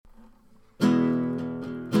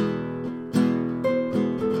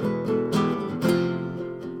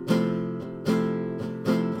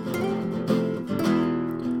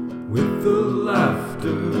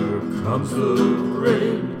comes the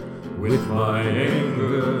rain. With my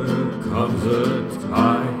anger comes a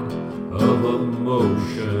tide of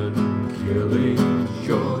emotion, killing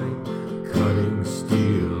joy, cutting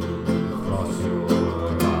steel across your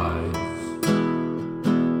eyes.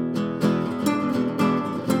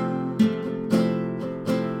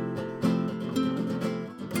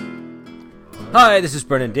 Hi, this is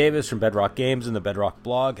Brennan Davis from Bedrock Games and the Bedrock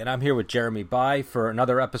Blog, and I'm here with Jeremy Bai for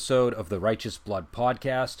another episode of the Righteous Blood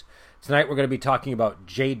Podcast. Tonight we're going to be talking about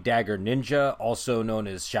Jade Dagger Ninja, also known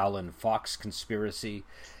as Shaolin Fox Conspiracy.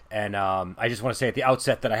 And I just want to say at the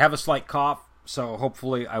outset that I have a slight cough, so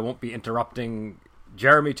hopefully I won't be interrupting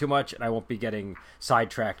Jeremy too much, and I won't be getting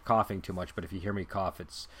sidetracked coughing too much. But if you hear me cough,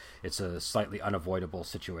 it's a slightly unavoidable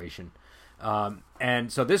situation.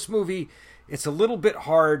 And so this movie, it's a little bit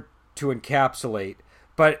hard to encapsulate,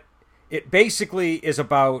 but it basically is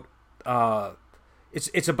about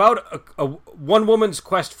it's about a one woman's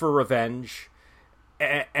quest for revenge,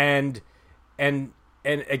 and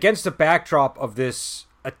against the backdrop of this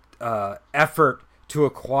effort to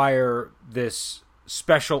acquire this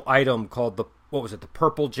special item called the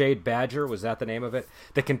Purple Jade Badger, was that the name of it,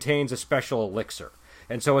 that contains a special elixir.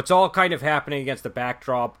 And so it's all kind of happening against the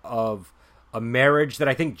backdrop of a marriage that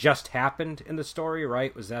I think just happened in the story,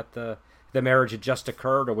 right? Was that the marriage had just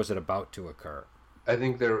occurred, or was it about to occur? I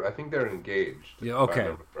think they're engaged. Yeah,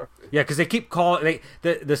 okay. Yeah, because they keep calling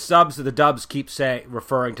the dubs keep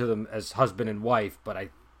referring to them as husband and wife, but I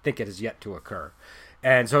think it has yet to occur.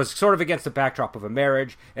 And so it's sort of against the backdrop of a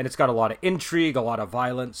marriage, and it's got a lot of intrigue, a lot of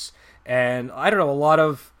violence, and I don't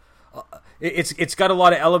know, it's got a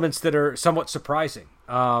lot of elements that are somewhat surprising.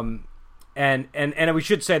 And we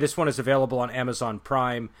should say this one is available on Amazon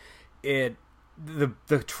Prime.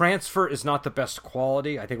 The transfer is not the best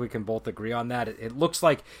quality. I think we can both agree on that. It looks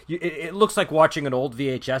like watching an old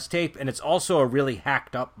VHS tape, and it's also a really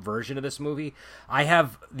hacked up version of this movie. I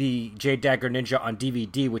have the Jade Dagger Ninja on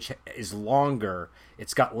DVD, which is longer.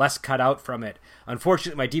 It's got less cut out from it.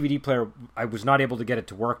 Unfortunately, my DVD player, I was not able to get it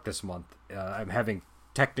to work this month. I'm having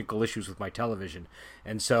technical issues with my television,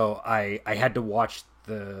 and so I had to watch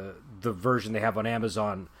the version they have on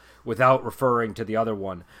Amazon without referring to the other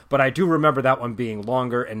one. But I do remember that one being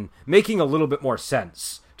longer and making a little bit more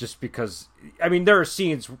sense, just because, I mean, there are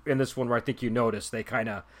scenes in this one where I think you notice they kind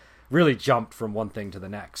of really jumped from one thing to the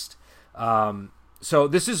next. So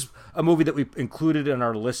this is a movie that we included in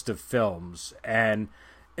our list of films, and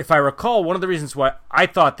if I recall, one of the reasons why I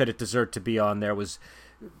thought that it deserved to be on there was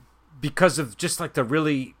because of just like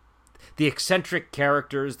the eccentric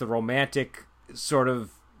characters, the romantic sort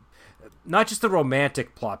of, not just the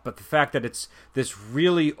romantic plot, but the fact that it's this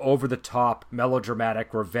really over-the-top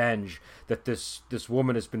melodramatic revenge that this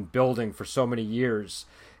woman has been building for so many years,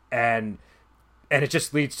 and it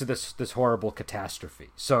just leads to this horrible catastrophe.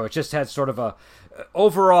 So it just has sort of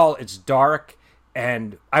overall, it's dark,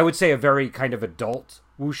 and I would say a very kind of adult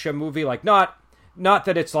wuxia movie, like not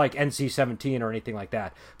that it's like NC-17 or anything like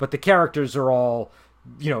that, but the characters are all,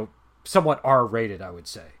 somewhat R-rated, I would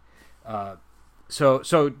say. So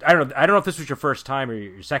I don't know if this was your first time or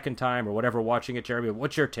your second time or whatever watching it, Jeremy.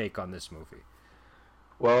 What's your take on this movie?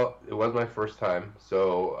 Well, it was my first time,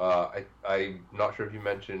 so I'm not sure if you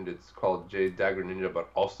mentioned it's called Jade Dagger Ninja, but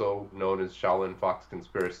also known as Shaolin Fox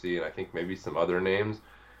Conspiracy, and I think maybe some other names.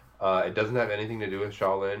 It doesn't have anything to do with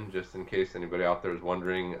Shaolin, just in case anybody out there is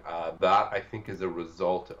wondering. That, I think, is a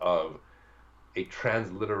result of a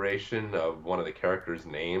transliteration of one of the characters'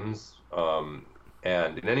 names.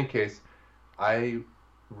 And in any case, I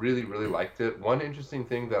really, really liked it. One interesting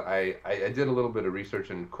thing that I did a little bit of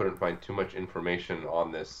research and couldn't find too much information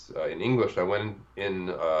on this in English. I went in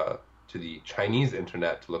to the Chinese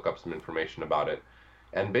internet to look up some information about it.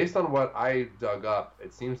 And based on what I dug up,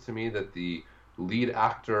 it seems to me that the lead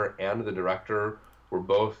actor and the director were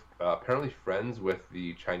both apparently friends with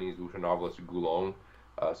the Chinese wuxia novelist Gulong.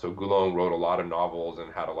 So Gulong wrote a lot of novels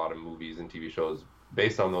and had a lot of movies and TV shows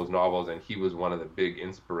based on those novels, and he was one of the big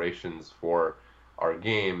inspirations for our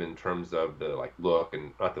game in terms of the look,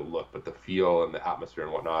 and not the look, but the feel and the atmosphere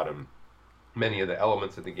and whatnot. And many of the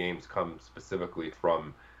elements of the games come specifically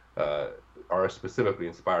from, are specifically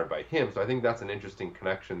inspired by him. So I think that's an interesting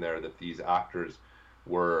connection there, that these actors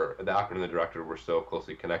the actor and the director were so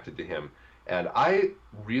closely connected to him. And I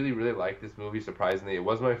really, really liked this movie, surprisingly. It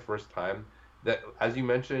was my first time. That, as you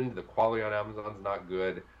mentioned, the quality on Amazon's not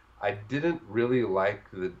good. I didn't really like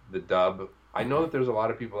the dub. I know that there's a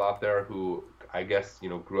lot of people out there who, I guess,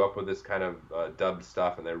 grew up with this kind of dubbed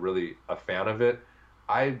stuff, and they're really a fan of it.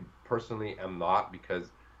 I personally am not,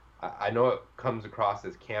 because I know it comes across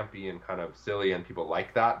as campy and kind of silly, and people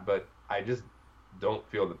like that, but I just don't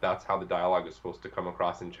feel that that's how the dialogue is supposed to come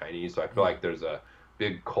across in Chinese. So I feel like there's a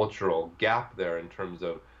big cultural gap there in terms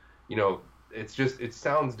of, it's just, it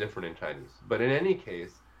sounds different in Chinese. But in any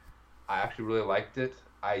case, I actually really liked it.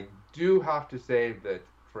 I do have to say that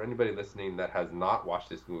for anybody listening that has not watched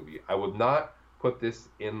this movie, I would not put this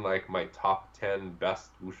in like my top 10 best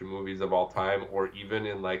wuxia movies of all time, or even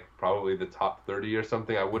in like probably the top 30 or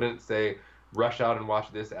something. I wouldn't say rush out and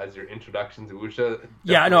watch this as your introduction to wuxia.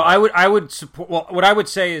 Yeah, no, I would support. Well, what I would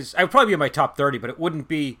say is I would probably be in my top 30, but it wouldn't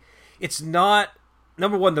be. It's not,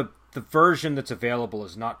 number one, the version that's available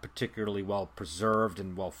is not particularly well preserved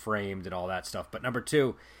and well framed and all that stuff. But number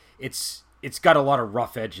two, it's got a lot of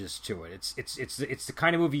rough edges to it. It's the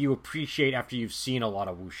kind of movie you appreciate after you've seen a lot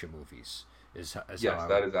of wuxia movies. Yes,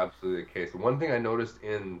 that is absolutely the case. One thing I noticed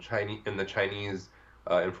in the Chinese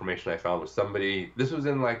information I found was this was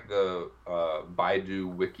in like the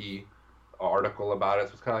Baidu wiki article about it.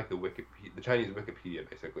 So it's kind of like the Chinese Wikipedia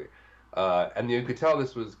basically, and you could tell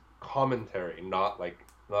this was commentary, not like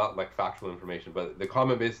factual information. But the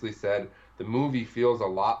comment basically said the movie feels a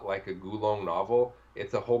lot like a Gulong novel.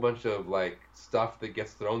 It's a whole bunch of like stuff that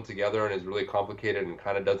gets thrown together and is really complicated and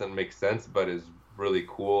kind of doesn't make sense, but is really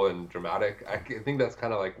cool and dramatic. I think that's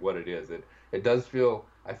kind of like what it is. It does feel.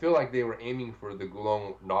 I feel like they were aiming for the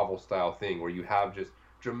Gulong novel style thing, where you have just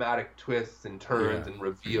dramatic twists and turns and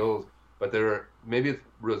reveals. But maybe it's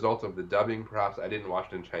a result of the dubbing. Perhaps I didn't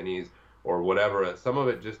watch it in Chinese or whatever. Some of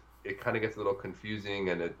it it kind of gets a little confusing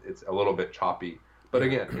and it's a little bit choppy. But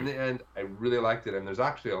again, in the end, I really liked it. And there's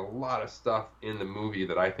actually a lot of stuff in the movie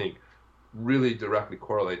that I think really directly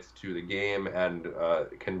correlates to the game, and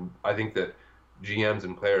I think that GMs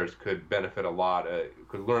and players could benefit a lot,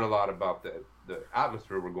 could learn a lot about the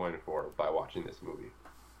atmosphere we're going for by watching this movie.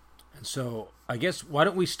 And so I guess why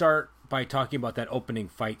don't we start by talking about that opening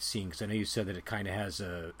fight scene, because I know you said that it kind of has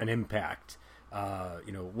an impact.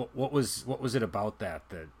 What was it about that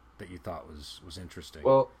you thought was interesting?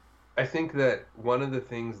 Well, I think that one of the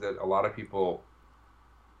things that a lot of people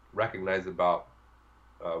recognize about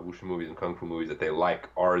wuxia movies and kung fu movies that they like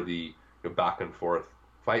are the back and forth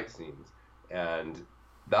fight scenes. And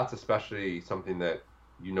that's especially something that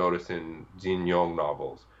you notice in Jin Yong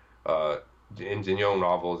novels. In Jin Yong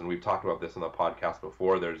novels, and we've talked about this on the podcast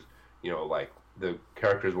before, there's, like the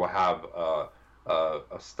characters will have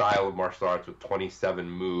a style of martial arts with 27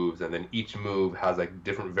 moves, and then each move has like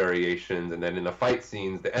different variations. And then in the fight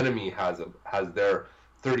scenes, the enemy has their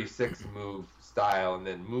 36 move style, and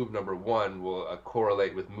then move number 1 will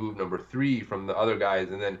correlate with move number 3 from the other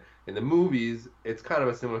guys. And then in the movies, it's kind of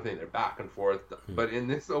a similar thing. They're back and forth. But in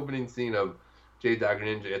this opening scene of Jade Dagger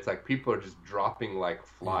Ninja, it's like people are just dropping like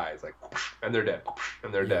flies, like, and they're dead,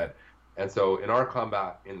 and they're dead. And so in our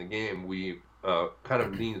combat in the game, we kind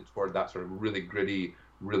of lean toward that sort of really gritty,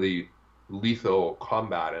 really lethal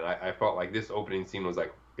combat. And I felt like this opening scene was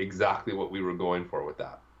like exactly what we were going for with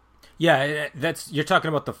that. Yeah, you're talking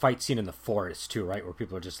about the fight scene in the forest too, right? Where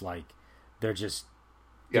people are just like, they're just.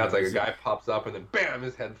 Yeah, it's like a guy pops up and then bam,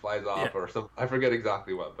 his head flies off or something. I forget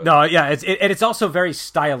exactly what. But. No, yeah, it's also very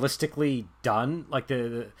stylistically done. Like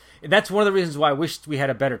that's one of the reasons why I wished we had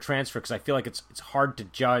a better transfer, because I feel like it's hard to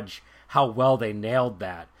judge how well they nailed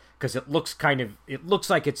that, because it looks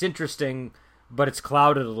like it's interesting, but it's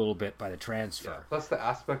clouded a little bit by the transfer. Yeah. Plus, the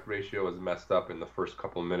aspect ratio is messed up in the first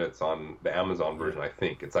couple minutes on the Amazon version. I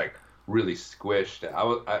think it's like really squished.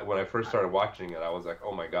 When I first started watching it, I was like,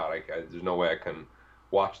 oh my god, there's no way I can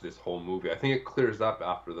watch this whole movie. I think it clears up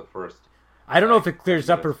after the first. I don't know if it clears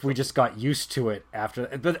up or if we just got used to it after.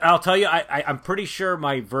 But I'll tell you, I'm pretty sure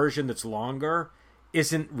my version that's longer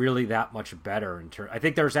isn't really that much better I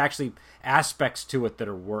think there's actually aspects to it that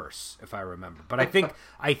are worse, if I remember. But I think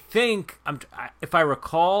if I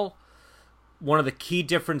recall, one of the key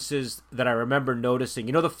differences that I remember noticing,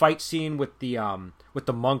 the fight scene with the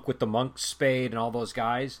monk spade and all those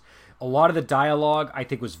guys. A lot of the dialogue, I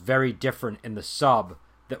think, was very different in the sub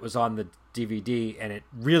that was on the DVD, and it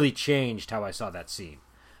really changed how I saw that scene.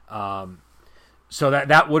 So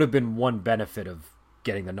that would have been one benefit of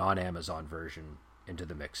getting the non-Amazon version into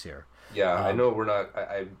the mix here. Yeah, I know we're not.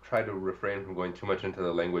 I try to refrain from going too much into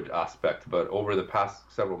the language aspect, but over the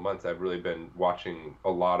past several months, I've really been watching a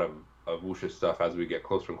lot of wuxia stuff as we get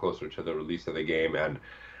closer and closer to the release of the game, and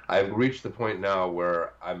I've reached the point now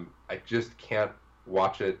where I just can't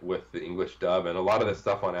watch it with the English dub, and a lot of the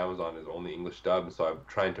stuff on Amazon is only English dub, so I'm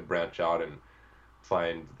trying to branch out and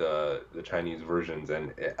find the Chinese versions,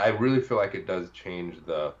 and I really feel like it does change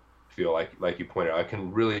the feel, like you pointed out. I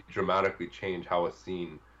can really dramatically change how a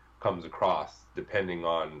scene comes across depending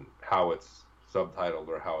on how it's subtitled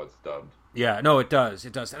or how it's dubbed. Yeah, no, it does.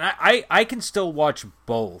 It does. And I can still watch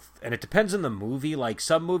both. And it depends on the movie. Like,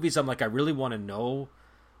 some movies I'm like, I really want to know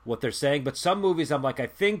what they're saying. But some movies I'm like, I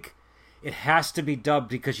think it has to be dubbed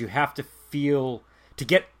because you have to feel, to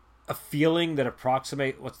get a feeling that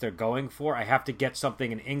approximate what they're going for, I have to get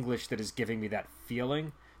something in English that is giving me that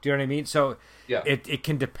feeling. Do you know what I mean? So Yeah. it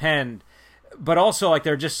can depend. But also, like,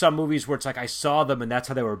 there are just some movies where it's like I saw them and that's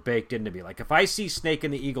how they were baked into me. Like, if I see Snake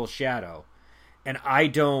in the Eagle's Shadow and I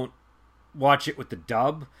don't watch it with the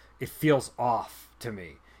dub, it feels off to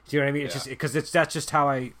me. Do you know what I mean? It's just because that's just how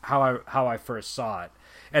I first saw it.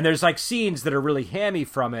 And there's like scenes that are really hammy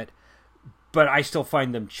from it, but I still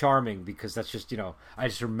find them charming because that's just, you know, I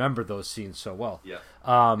just remember those scenes so well. Yeah.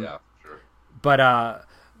 Yeah, sure.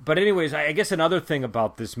 But anyways, I guess another thing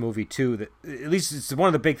about this movie too, that at least it's one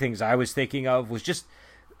of the big things I was thinking of, was just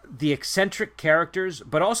the eccentric characters,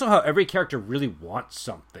 but also how every character really wants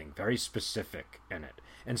something very specific in it.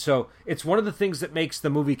 And so it's one of the things that makes the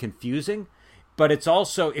movie confusing, but it's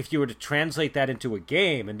also, if you were to translate that into a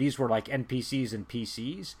game, and these were like NPCs and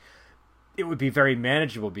PCs, it would be very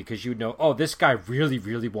manageable because you would know, oh, this guy really,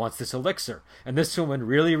 really wants this elixir. And this woman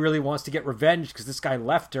really, really wants to get revenge because this guy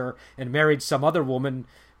left her and married some other woman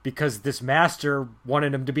because this master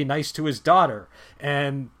wanted him to be nice to his daughter.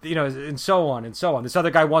 And, you know, and so on and so on. This other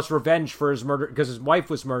guy wants revenge for his murder because his wife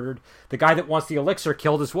was murdered. The guy that wants the elixir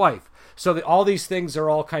killed his wife. So all these things are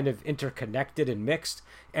all kind of interconnected and mixed.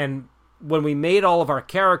 And when we made all of our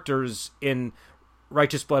characters in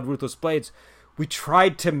Righteous Blood, Ruthless Blades, we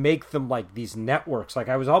tried to make them like these networks. Like,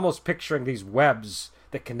 I was almost picturing these webs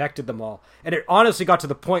that connected them all. And it honestly got to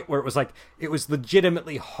the point where it was like, it was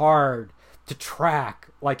legitimately hard to track,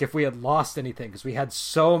 like, if we had lost anything, because we had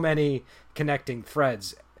so many connecting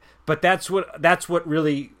threads. But that's what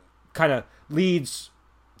really kind of leads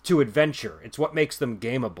to adventure. It's what makes them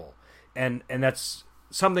gameable. And that's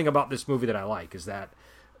something about this movie that I like, is that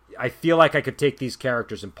I feel like I could take these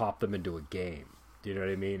characters and pop them into a game. Do you know what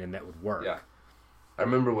I mean? And that would work. Yeah. I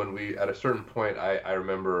remember when we, at a certain point, I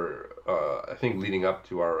remember, I think leading up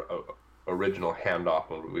to our original handoff,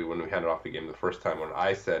 when we handed off the game the first time, when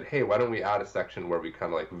I said, hey, why don't we add a section where we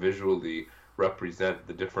kind of like visually represent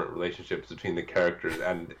the different relationships between the characters,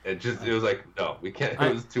 and it was like, no, we can't,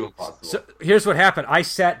 it was too impossible. So here's what happened. I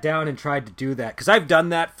sat down and tried to do that, because I've done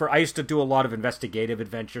that I used to do a lot of investigative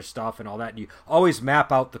adventure stuff and all that, and you always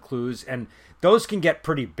map out the clues, and those can get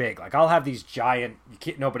pretty big. Like, I'll have these giant,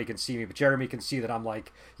 nobody can see me, but Jeremy can see that I'm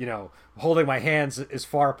like, you know, holding my hands as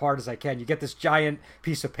far apart as I can. You get this giant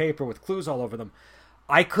piece of paper with clues all over them.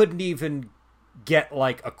 I couldn't even get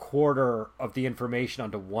like a quarter of the information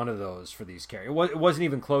onto one of those for these characters. It wasn't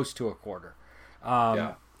even close to a quarter.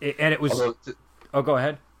 And it was... go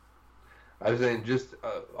ahead. I was saying, just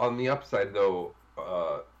on the upside, though,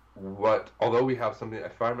 although we have something,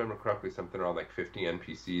 if I remember correctly, something around like 50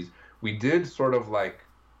 NPCs, we did sort of like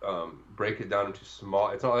break it down into small,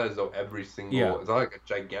 it's not as though every single, it's not like a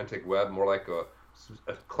gigantic web, more like a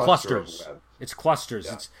cluster of webs. It's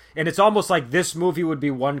clusters. Yeah. It's almost like this movie would be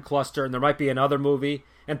one cluster, and there might be another movie,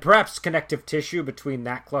 and perhaps connective tissue between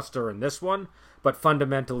that cluster and this one, but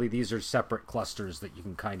fundamentally these are separate clusters that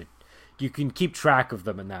you can keep track of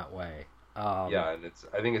them in that way. And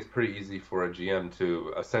I think it's pretty easy for a GM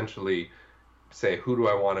to essentially say, who do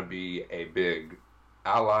I want to be a big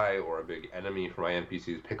ally or a big enemy for my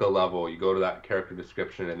NPCs? Pick a level, you go to that character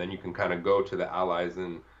description, and then you can kind of go to the allies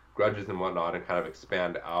and grudges and whatnot and kind of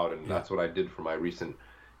expand out, and that's what I did for my recent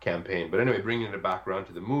campaign. But anyway, bringing it back around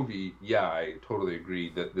to the movie, I totally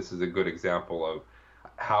agree that this is a good example of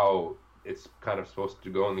how it's kind of supposed to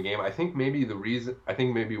go in the game. I think maybe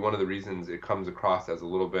one of the reasons it comes across as a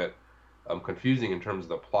little bit confusing in terms of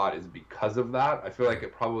the plot is because of that. I feel like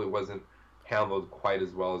it probably wasn't handled quite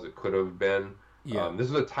as well as it could have been. This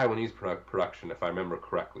was a Taiwanese production, if I remember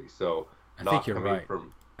correctly, so I think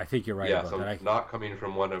you're right. Yeah, so not coming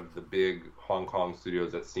from one of the big Hong Kong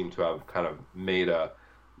studios that seem to have kind of made a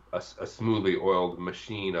smoothly oiled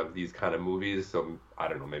machine of these kind of movies. So I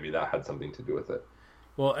don't know, maybe that had something to do with it.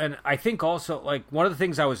 Well, and I think also, like, one of the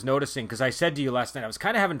things I was noticing, because I said to you last night, I was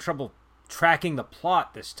kind of having trouble tracking the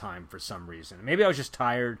plot this time for some reason. Maybe I was just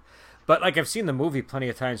tired, but like, I've seen the movie plenty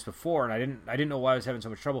of times before, and I didn't know why I was having so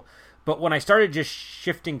much trouble. But when I started just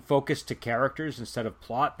shifting focus to characters instead of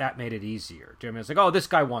plot, that made it easier. Do you know what I mean? It's like, oh, this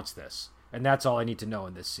guy wants this, and that's all I need to know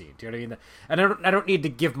in this scene. Do you know what I mean? And I don't need to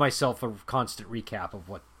give myself a constant recap of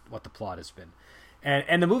what the plot has been.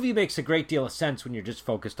 And the movie makes a great deal of sense when you're just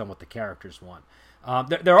focused on what the characters want.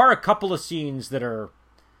 There are a couple of scenes that are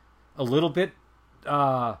a little bit,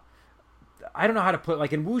 I don't know how to put it.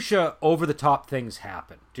 Like, in Wuxia, over the top things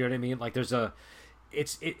happen. Do you know what I mean? Like,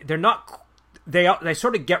 they're not they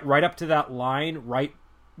sort of get right up to that line, right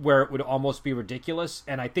where it would almost be ridiculous,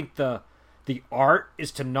 and I think the art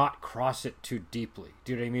is to not cross it too deeply.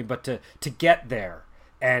 Do you know what I mean? But to get there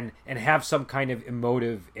and have some kind of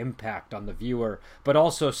emotive impact on the viewer, but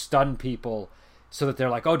also stun people so that they're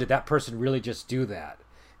like, oh, did that person really just do that?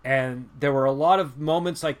 And there were a lot of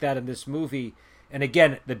moments like that in this movie. And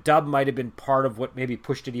again, the dub might have been part of what maybe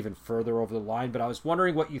pushed it even further over the line. But I was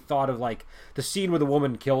wondering what you thought of like the scene where the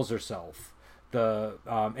woman kills herself.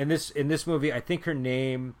 In this movie, I think her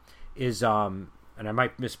name is and I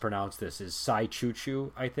might mispronounce this, is Sai Chu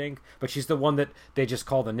Chu, I think. But she's the one that they just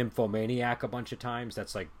call the nymphomaniac a bunch of times.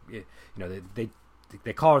 That's like, you know,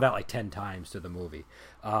 they call her that like 10 times to the movie.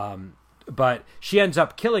 But she ends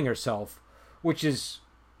up killing herself, which is,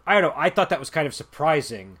 I don't know, I thought that was kind of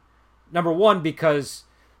surprising. Number one, because,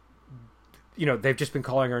 you know, they've just been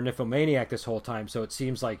calling her a nymphomaniac this whole time, so it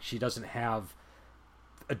seems like she doesn't have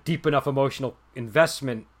a deep enough emotional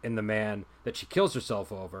investment in the man that she kills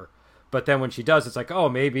herself over. But then when she does, it's like, oh,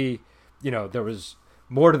 maybe, you know, there was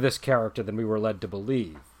more to this character than we were led to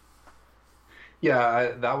believe.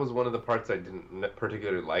 Yeah, that was one of the parts I didn't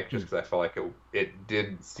particularly like, just because I felt like it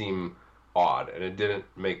did seem odd, and it didn't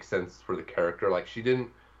make sense for the character. Like, she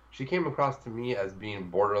came across to me as being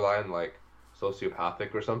borderline, like,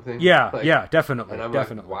 sociopathic or something. Yeah, like, yeah, definitely. And I'm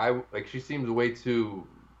definitely. like, why? Like, she seems way too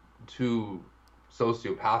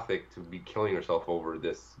sociopathic to be killing herself over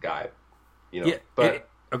this guy, you know. Yeah, but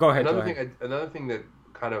go ahead. Another thing that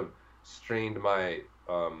kind of strained my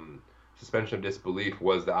suspension of disbelief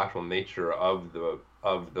was the actual nature of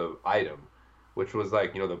the item, which was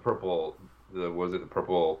like, you know, the purple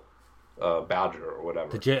badger or whatever,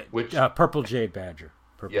 purple jade badger.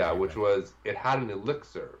 Was, it had an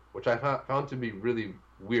elixir, which I found to be really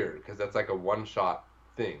weird, because that's like a one-shot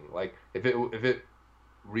thing. Like, if it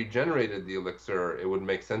regenerated the elixir, it would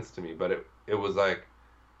make sense to me, but it was like,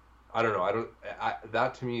 I don't know,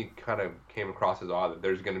 that to me kind of came across as odd, that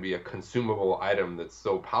there's going to be a consumable item that's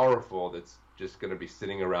so powerful that's just going to be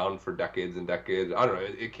sitting around for decades and decades. I don't know,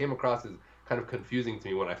 it came across as kind of confusing to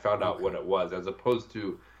me when I found out what it was, as opposed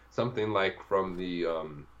to something like from the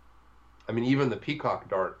I mean, even the peacock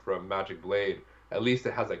dart from Magic Blade, at least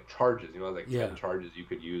it has like charges, you know, like 10 charges you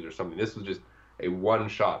could use or something. This was just a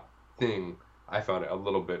one-shot thing. I found it a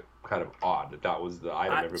little bit kind of odd that was the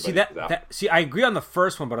item everybody was after. See, I agree on the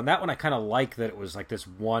first one, but on that one I kind of like that it was like this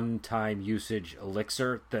one-time usage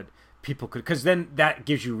elixir that people could, because then that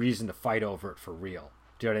gives you reason to fight over it for real.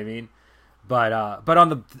 Do you know what I mean? But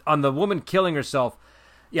on the woman killing herself,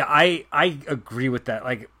 yeah, I agree with that.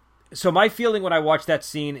 Like, so my feeling when I watch that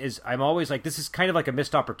scene is I'm always like, this is kind of like a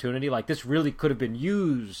missed opportunity. Like, this really could have been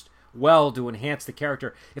used well to enhance the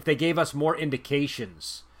character if they gave us more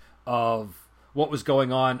indications of what was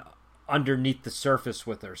going on underneath the surface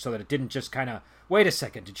with her, so that it didn't just kind of, wait a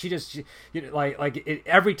second, did she just, you know, like it,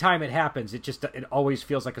 every time it happens, it always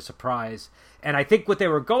feels like a surprise. And I think what they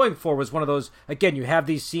were going for was one of those, again, you have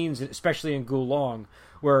these scenes, especially in Gulong,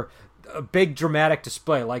 where a big dramatic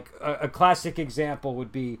display, like a classic example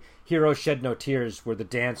would be Hero Shed No Tears, where the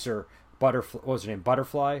dancer Butterfly, what was her name?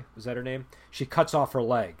 Butterfly, was that her name? She cuts off her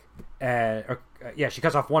leg, she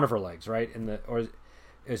cuts off one of her legs, right?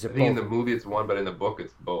 Is it? I think in the movie it's one, but in the book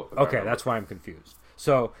it's both. Okay, that's why I'm confused.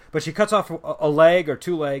 So, but she cuts off a leg or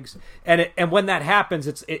two legs, and when that happens,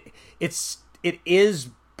 it is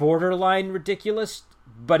borderline ridiculous,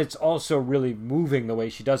 but it's also really moving the way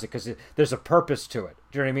she does it, because there's a purpose to it.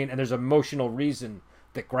 Do you know what I mean? And there's emotional reason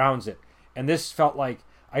that grounds it. And this felt like,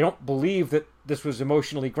 I don't believe that this was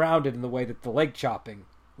emotionally grounded in the way that the leg chopping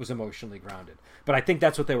was emotionally grounded. But I think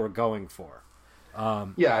that's what they were going for.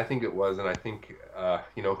 Yeah, I think it was, and I think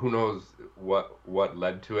you know, who knows what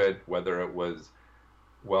led to it, whether it was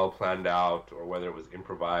well planned out or whether it was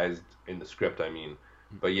improvised in the script. I mean,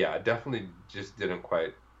 but yeah, it definitely just didn't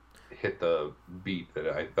quite hit the beat that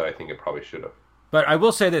I think it probably should have. But I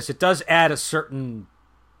will say this: it does add a certain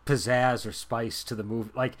pizzazz or spice to the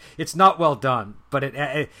movie. Like, it's not well done, but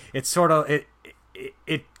it sort of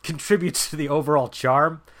it contributes to the overall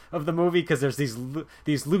charm of the movie, because there's these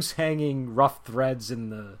loose hanging rough threads in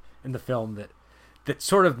the film that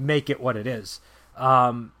sort of make it what it is.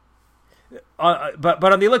 But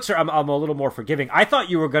on the elixir, I'm a little more forgiving. I thought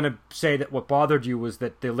you were going to say that what bothered you was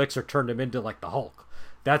that the elixir turned him into like the Hulk.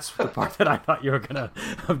 That's the part that I thought you were going to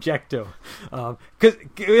object to. Cause,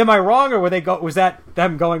 am I wrong, or was that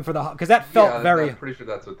them going for the Hulk? Because that felt very. I'm pretty sure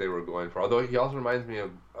that's what they were going for. Although he also reminds me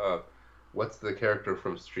of what's the character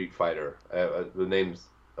from Street Fighter? The name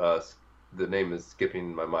is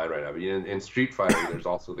skipping my mind right now. But in Street Fighter, there's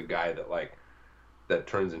also the guy that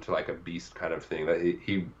turns into like a beast kind of thing. That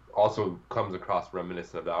he also comes across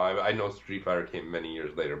reminiscent of that. I know Street Fighter came many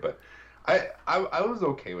years later, but I was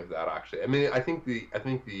okay with that actually. I mean, I think the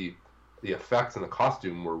effects and the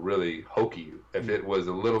costume were really hokey. If it was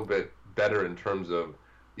a little bit better in terms of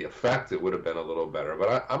the effect, it would have been a little better.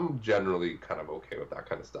 But I'm generally kind of okay with that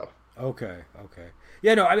kind of stuff. Okay, okay.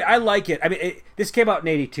 Yeah, no, I mean, I like it. I mean, this came out in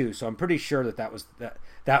 '82, so I'm pretty sure that was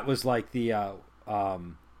like the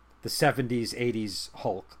 '70s, '80s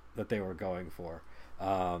Hulk that they were going for.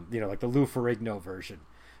 Like the Lou Ferrigno version.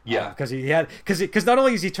 Yeah, because not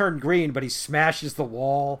only is he turned green, but he smashes the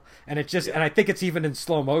wall, and and I think it's even in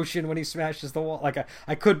slow motion when he smashes the wall. Like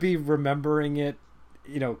I could be remembering it,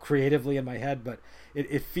 creatively in my head, but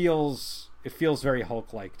it feels very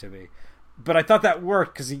Hulk-like to me. But I thought that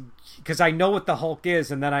worked because I know what the Hulk is,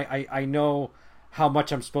 and then I know how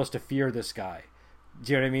much I'm supposed to fear this guy.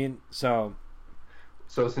 Do you know what I mean? So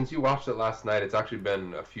since you watched it last night, it's actually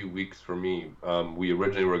been a few weeks for me. We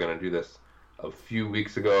originally were going to do this a few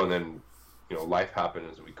weeks ago, and then life happened,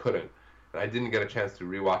 and so we couldn't. And I didn't get a chance to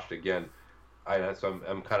rewatch it again.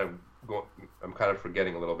 I'm kind of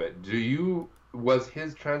forgetting a little bit. Was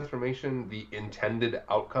his transformation the intended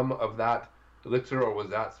outcome of that elixir, or was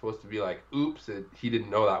that supposed to be like, oops, he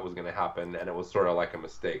didn't know that was going to happen, and it was sort of like a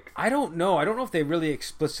mistake? I don't know. I don't know if they really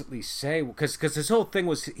explicitly say, because his whole thing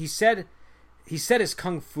was he said his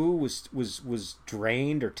kung fu was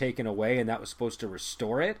drained or taken away, and that was supposed to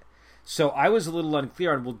restore it. So I was a little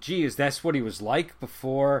unclear on, well, gee, is that what he was like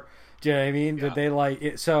before? Do you know what I mean? Yeah. Did they like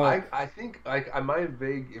it? So I think my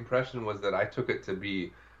vague impression was that I took it to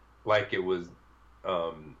be like it was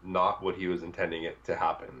not what he was intending it to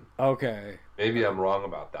happen. Okay. Maybe I'm wrong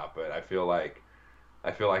about that, but I feel like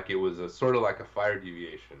it was a sort of like a fire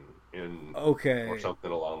deviation or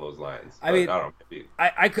something along those lines. I mean, I don't know. Maybe.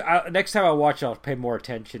 I next time I watch, I'll pay more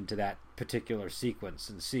attention to that particular sequence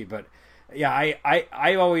and see. But yeah,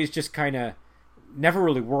 I always just kind of never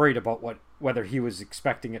really worried about whether he was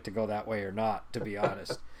expecting it to go that way or not, to be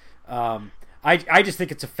honest. I just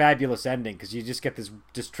think it's a fabulous ending because you just get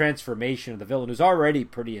this transformation of the villain, who's already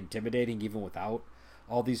pretty intimidating even without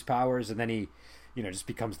all these powers, and then he just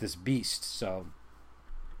becomes this beast. So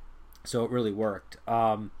it really worked.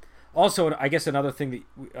 Also, I guess another thing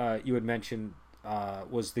that you had mentioned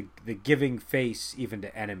was the giving face even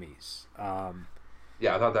to enemies.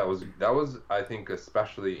 Yeah, I thought that was I think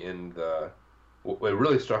especially what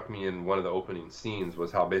really struck me in one of the opening scenes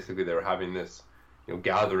was how basically they were having this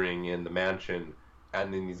gathering in the mansion,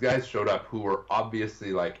 and then these guys showed up who were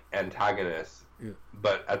obviously like antagonists, yeah.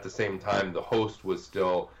 But at the same time the host was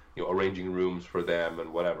still arranging rooms for them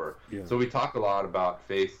and whatever. Yeah. So we talk a lot about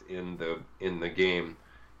faith in the game,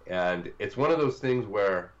 and it's one of those things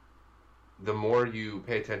where the more you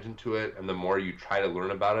pay attention to it and the more you try to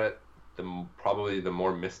learn about it, probably the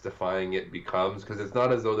more mystifying it becomes, because it's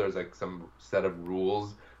not as though there's like some set of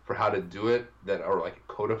rules for how to do it that are like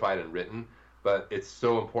codified and written, but it's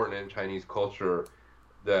so important in Chinese culture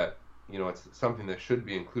that it's something that should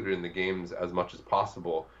be included in the games as much as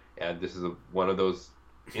possible. And this is one of those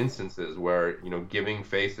instances where giving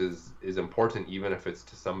face is important, even if it's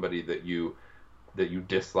to somebody that you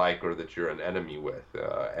dislike or that you're an enemy with.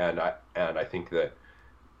 And I think that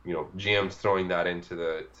GMs throwing that into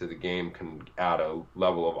the game can add a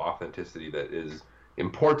level of authenticity that is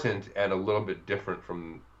important and a little bit different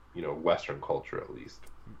from Western culture, at least.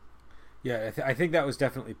 Yeah, I think that was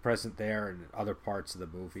definitely present there and other parts of the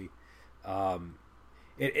movie.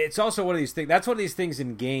 It's also one of these things. That's one of these things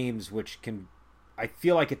in games which can, I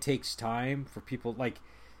feel like it takes time for people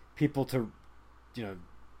to,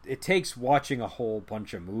 it takes watching a whole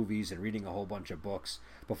bunch of movies and reading a whole bunch of books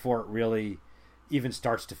before it really even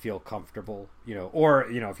starts to feel comfortable, or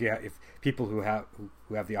if people who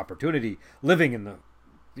have the opportunity living in the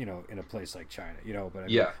in a place like China, but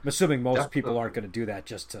I'm assuming most definitely. People aren't going to do that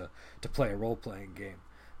just to play a role-playing game.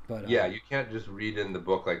 But yeah, you can't just read in the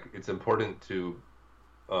book. Like, it's important to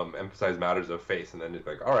emphasize matters of face, and then it's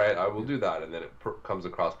like, all right, I will do that, and then it comes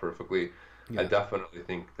across perfectly. Yeah. I definitely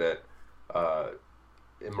think that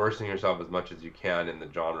immersing yourself as much as you can in the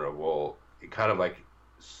genre will kind of like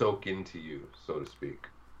soak into you, so to speak.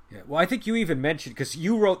 Yeah, well, I think you even mentioned, because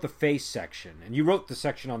you wrote the face section, and you wrote the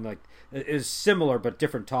section on it is similar but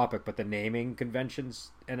different topic, but the naming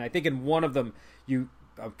conventions, and I think in one of them,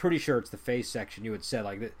 I'm pretty sure it's the face section, you had said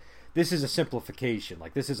like this is a simplification,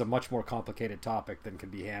 like this is a much more complicated topic than can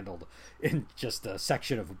be handled in just a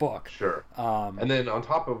section of a book. Sure. And then on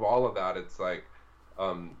top of all of that, it's like,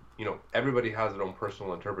 everybody has their own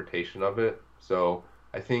personal interpretation of it. So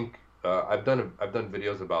I think I've done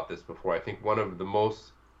videos about this before. I think one of the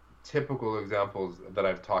most typical examples that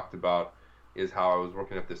I've talked about is how I was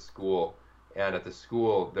working at this school, And at the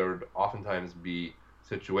school, there would oftentimes be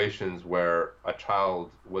situations where a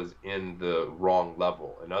child was in the wrong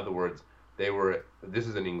level. In other words, this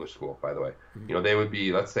is an English school, by the way. Mhm. You know, they would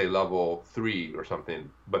be, let's say, level 3 or something,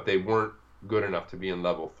 but they weren't good enough to be in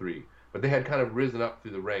level 3. But they had kind of risen up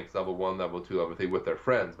through the ranks, level 1, level 2, level 3 with their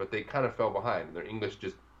friends, but they kind of fell behind. And their English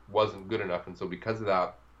just wasn't good enough. And so because of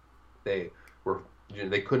that, they were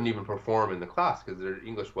they couldn't even perform in the class because their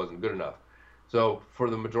English wasn't good enough. So for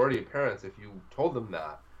the majority of parents, if you told them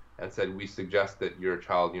that and said, we suggest that your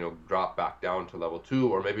child, drop back down to level 2,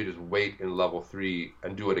 or maybe just wait in level 3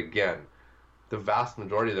 and do it again, the vast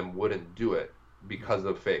majority of them wouldn't do it because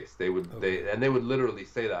of face. They would Okay. they would literally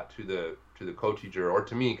say that to the co-teacher or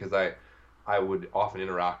to me, because I would often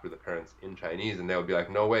interact with the parents in Chinese, and they would be like,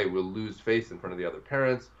 no way, we'll lose face in front of the other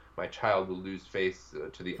parents. My child will lose face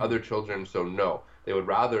to the other children. So no, they would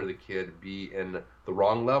rather the kid be in the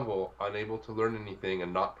wrong level, unable to learn anything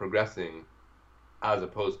and not progressing, as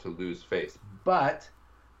opposed to lose face. But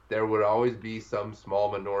there would always be some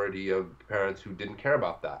small minority of parents who didn't care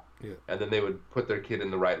about that. Yeah. And then they would put their kid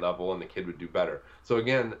in the right level and the kid would do better. So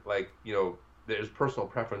again, like, there's personal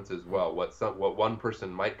preference as well. What one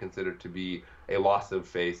person might consider to be a loss of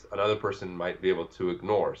face, another person might be able to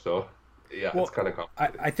ignore. So yeah, Well, it's kind of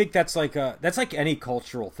complicated. I think that's like any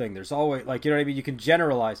cultural thing. There's always, like, you know what I mean. You can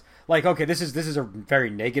generalize. Like, okay, this is a very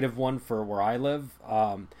negative one for where I live.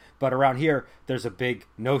 But around here, there's a big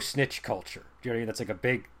no snitch culture. Do you know what I mean? That's like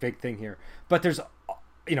a big thing here. But there's,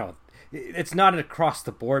 you know, it's not an across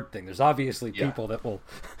the board thing. There's obviously Yeah. people that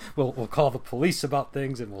will call the police about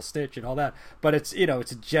things and will snitch and all that. But it's,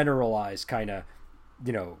 it's a generalized kind of,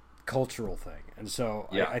 cultural thing. And so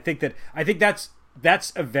Yeah. I think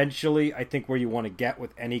that's eventually, I think, where you want to get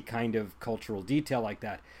with any kind of cultural detail like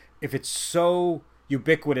that. If it's so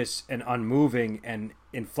ubiquitous and unmoving and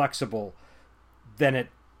inflexible, then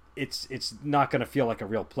it's not going to feel like a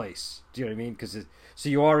real place. Do you know what I mean? So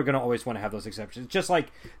you are going to always want to have those exceptions. Just like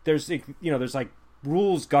there's like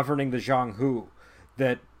rules governing the Zhang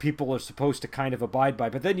that people are supposed to kind of abide by,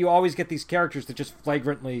 but then you always get these characters that just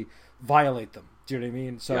flagrantly violate them. Do you know what I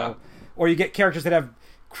mean? So, Yeah. or you get characters that have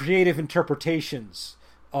creative interpretations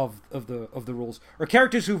of the rules, or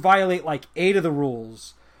characters who violate like 8 of the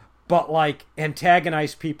rules, but like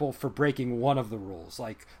antagonize people for breaking one of the rules,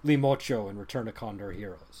 like Li Mocho in Return to Condor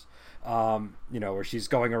Heroes. Where she's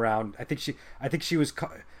going around. I think she was.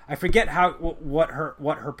 I forget what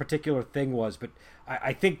her particular thing was, but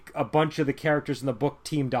I think a bunch of the characters in the book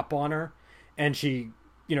teamed up on her, and she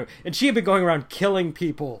had been going around killing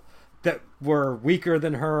people that were weaker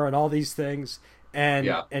than her and all these things. And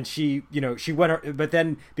Yeah. and she went, but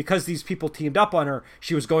then because these people teamed up on her,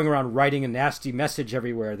 she was going around writing a nasty message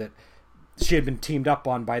everywhere that she had been teamed up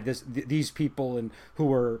on by these people, and who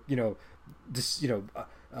were this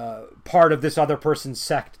part of this other person's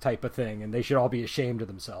sect type of thing, and they should all be ashamed of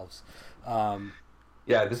themselves.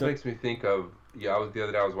 Yeah, this So- makes me think of, the other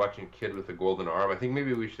day I was watching Kid with a Golden Arm. I think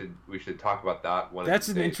maybe we should talk about that one. of That's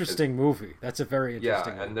these an days, 'cause- interesting movie. That's a very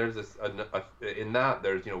interesting Yeah, and movie. there's in that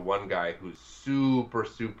there's one guy who's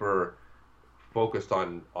super focused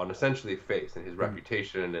on essentially face and his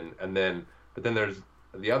reputation, and then but then there's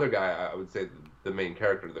the other guy, I would say the main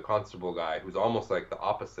character, the constable guy, who's almost like the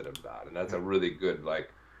opposite of that, and that's a really good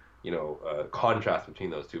contrast between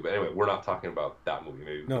those two. But anyway, we're not talking about that movie.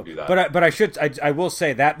 Maybe we No, can do that. I will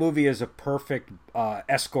say that movie is a perfect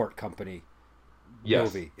escort company Yes.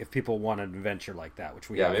 movie if people want an adventure like that, which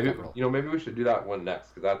we Yeah, have maybe several. maybe we should do that one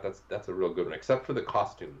next, because that's a real good one. Except for the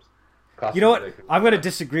costumes. You know what? Costumes, I'm going to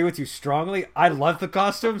disagree with you strongly. I love the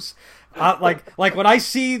costumes. Like when I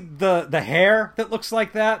see the hair that looks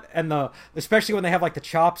like that, and especially when they have like the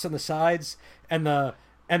chops on the sides, and the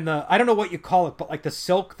I don't know what you call it, but like the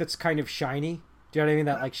silk that's kind of shiny. Do you know what I mean?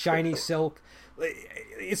 That like shiny silk.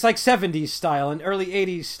 It's like 70s style and early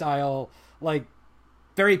 80s style, like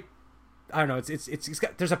very. I don't know. It's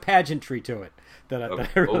got, there's a pageantry to it that I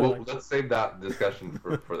really well, like. let's save that discussion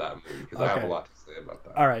for that movie, because I have Okay. a lot to say about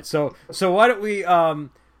that. All right, so why don't we?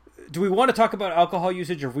 Do we want to talk about alcohol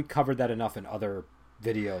usage, or have we covered that enough in other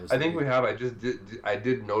videos? I think we have. I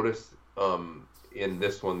did notice in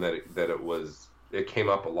this one that it came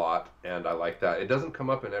up a lot, and I like that. It doesn't come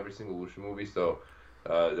up in every single Wuxia movie, so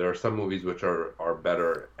there are some movies which are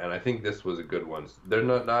better, and I think this was a good one. There's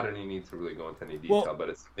not any need to really go into any detail, Well- but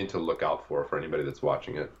it's something to look out for anybody that's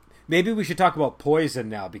watching it. Maybe we should talk about poison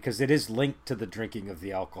now, because it is linked to the drinking of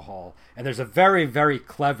the alcohol, and there's a very, very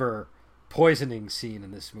clever poisoning scene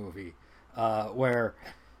in this movie,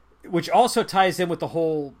 which also ties in with the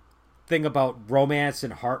whole thing about romance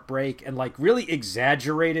and heartbreak and like really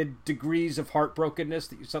exaggerated degrees of heartbrokenness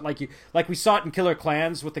that you saw, like we saw it in Killer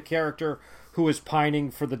Klans with the character who was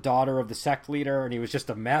pining for the daughter of the sect leader, and he was just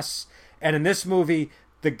a mess. And in this movie,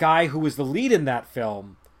 the guy who was the lead in that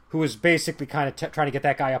film, who was basically kind of trying to get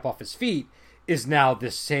that guy up off his feet, is now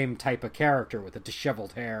this same type of character with the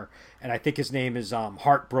disheveled hair, and I think his name is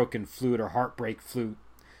Heartbroken Flute or Heartbreak Flute,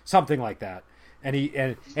 something like that. And he's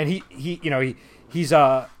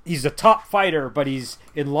a top fighter, but he's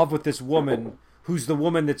in love with this woman who's the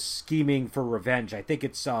woman that's scheming for revenge. I think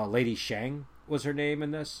it's Lady Shang was her name in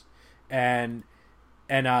this, I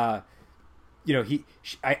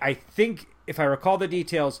think if I recall the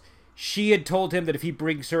details, she had told him that if he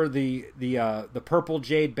brings her the purple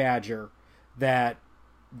jade badger, that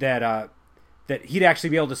he'd actually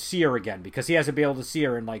be able to see her again, because he hasn't been able to see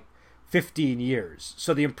her in like 15 years.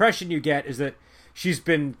 So the impression you get is that she's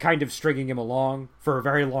been kind of stringing him along for a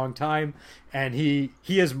very long time, and he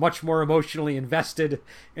is much more emotionally invested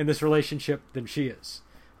in this relationship than she is.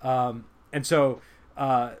 And so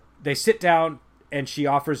they sit down, and she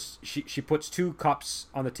puts 2 cups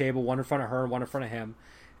on the table, one in front of her and one in front of him,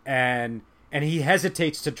 and he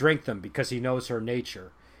hesitates to drink them because he knows her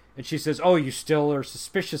nature. And she says, "Oh, you still are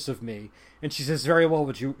suspicious of me?" And she says, "Very well,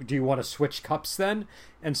 do you want to switch cups then?"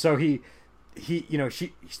 And so they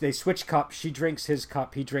switch cups. She drinks his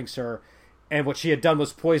cup, he drinks her, and what she had done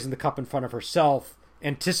was poison the cup in front of herself,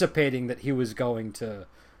 anticipating that he was going to,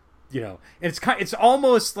 and it's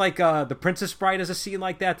almost like The Princess Bride has a scene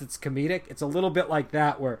like that that's comedic. It's a little bit like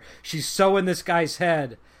that, where she's so in this guy's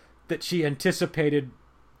head that she anticipated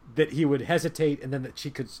that he would hesitate, and then that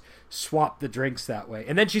she could swap the drinks that way.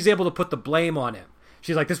 And then she's able to put the blame on him.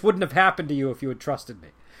 She's like, "This wouldn't have happened to you if you had trusted me."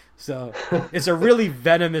 So it's a really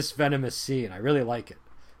venomous scene. I really like it.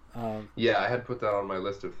 Yeah, I had put that on my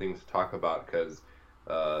list of things to talk about, because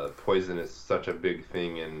poison is such a big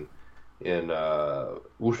thing in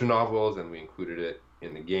wuxia novels, and we included it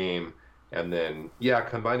in the game. And then,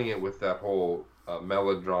 combining it with that whole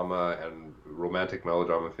melodrama and romantic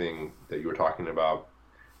melodrama thing that you were talking about,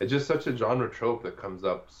 it's just such a genre trope that comes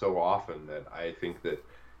up so often that I think that,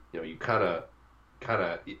 you kind of,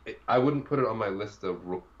 I wouldn't put it on my list of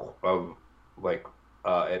it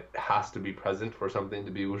has to be present for something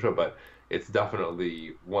to be wuxia, but it's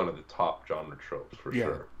definitely one of the top genre tropes for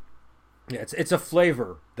sure. Yeah, it's a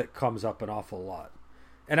flavor that comes up an awful lot.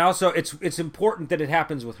 And also, it's important that it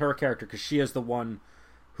happens with her character, because she is the one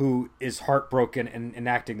who is heartbroken and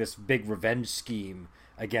enacting this big revenge scheme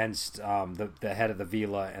against the head of the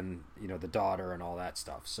villa and the daughter and all that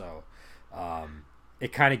stuff. So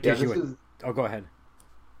it kind of gives Oh, go ahead.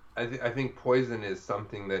 I think poison is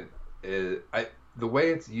something that the way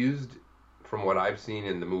it's used, from what I've seen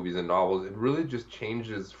in the movies and novels, it really just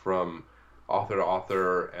changes from author to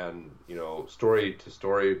author and story to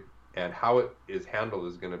story, and how it is handled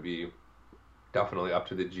is going to be definitely up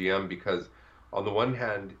to the GM, because on the one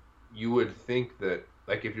hand, you would think that,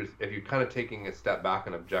 like, if you're kind of taking a step back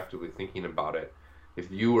and objectively thinking about it, if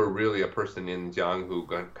you were really a person in Jiang who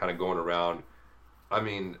kind of going around, I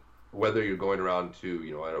mean, whether you're going around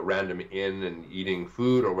to at a random inn and eating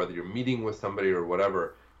food, or whether you're meeting with somebody or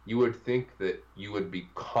whatever, you would think that you would be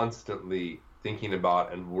constantly thinking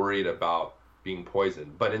about and worried about being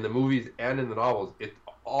poisoned. But in the movies and in the novels, it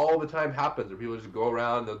all the time happens where people just go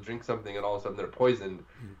around, they'll drink something, and all of a sudden they're poisoned,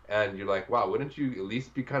 and you're like, wow, wouldn't you at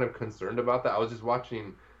least be kind of concerned about that? I was just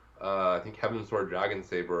watching, I think, Heaven's Sword Dragon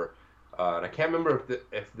Saber, and I can't remember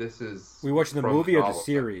if this is. We watched the movie or the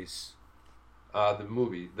series? The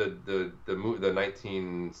movie, the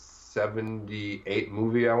 1978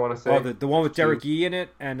 movie, I want to say. Oh, the one with Derek Yee in it,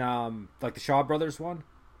 and like the Shaw Brothers one.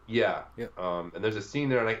 Yeah. And there's a scene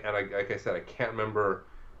there, and I like I said, I can't remember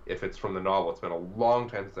if it's from the novel. It's been a long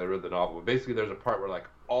time since I read the novel. But basically, there's a part where like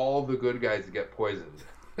all the good guys get poisoned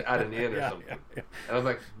at an inn or something. Yeah. And I'm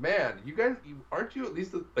like, man, you guys, aren't you at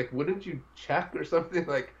least like, wouldn't you check or something?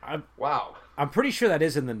 Like, wow. I'm pretty sure that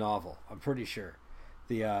is in the novel. I'm pretty sure.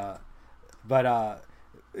 But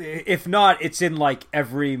if not, it's in like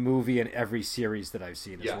every movie and every series that I've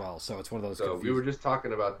seen as well. So it's one of those. So we were just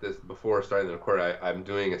talking about this before starting the record. I'm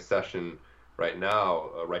doing a session right now,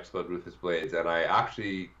 Righteous Blood, Ruthless Blades, and I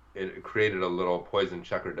actually created a little poison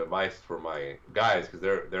checker device for my guys, because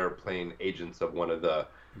they're playing agents of one of the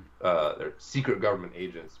they're secret government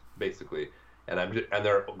agents basically, and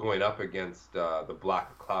they're going up against the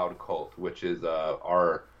Black Cloud cult, which is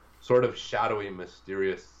our sort of shadowy,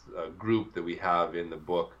 mysterious group that we have in the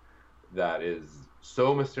book that is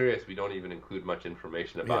so mysterious we don't even include much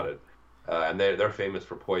information about it. And they're famous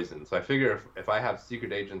for poison. So I figure if I have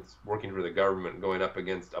secret agents working for the government going up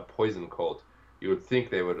against a poison cult, you would think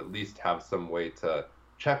they would at least have some way to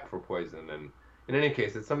check for poison. And in any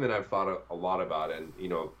case, it's something I've thought a lot about. And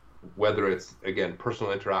whether it's again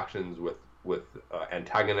personal interactions with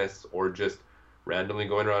antagonists or just randomly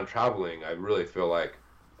going around traveling, I really feel like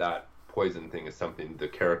that poison thing is something the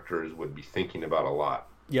characters would be thinking about a lot.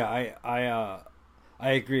 Yeah, I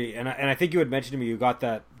agree, and I think you had mentioned to me you got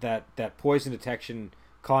that poison detection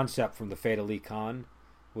concept from the Fate of Lee Khan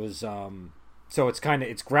was so it's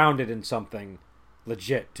grounded in something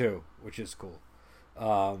legit too, which is cool.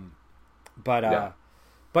 But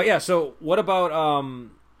yeah. So what about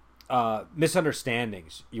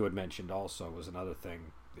misunderstandings? You had mentioned also was another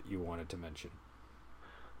thing that you wanted to mention.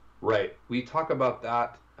 Right. We talk about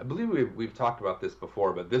that. I believe we've talked about this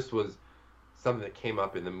before, but this was something that came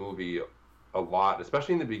up in the movie a lot,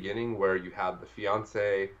 especially in the beginning, where you had the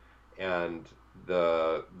fiance and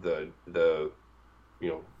the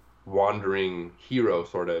wandering hero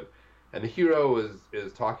sort of, and the hero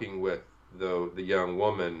is talking with the young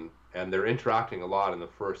woman, and they're interacting a lot in the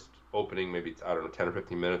first opening, maybe I don't know, 10 or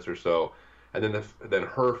 15 minutes or so, and then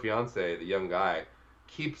her fiance, the young guy,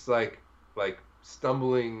 keeps like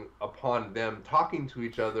stumbling upon them talking to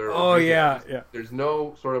each other. Oh yeah. There's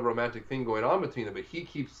no sort of romantic thing going on between them, but he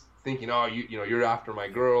keeps thinking, oh, you're after my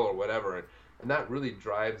girl or whatever, and that really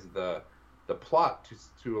drives the plot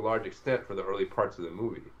to a large extent for the early parts of the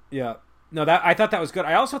movie. Yeah. No, I thought that was good.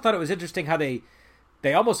 I also thought it was interesting how they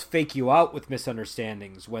almost fake you out with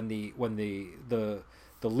misunderstandings when the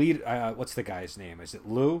lead, what's the guy's name? Is it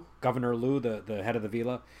Liu? Governor Liu, the head of the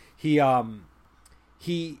villa?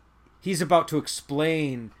 He's about to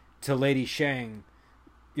explain to Lady Shang,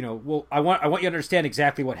 well, I want you to understand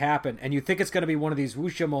exactly what happened, and you think it's going to be one of these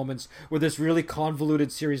wuxia moments where this really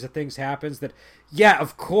convoluted series of things happens that, yeah,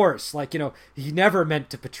 of course, he never meant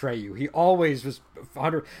to betray you. He always was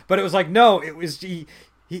 100, but it was like, no, it was he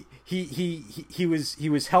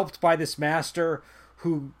was helped by this master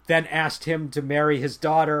who then asked him to marry his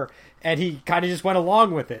daughter, and he kind of just went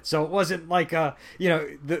along with it. So it wasn't like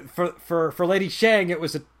for Lady Shang, it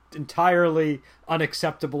was a entirely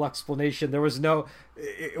unacceptable explanation. It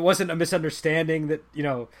wasn't a misunderstanding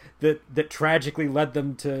that tragically led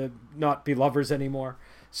them to not be lovers anymore.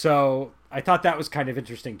 So I thought that was kind of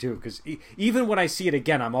interesting too, because even when I see it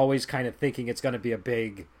again, I'm always kind of thinking it's going to be a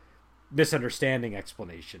big misunderstanding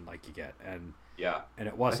explanation like you get, and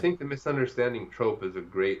it wasn't. I think the misunderstanding trope is a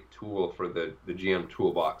great tool for the GM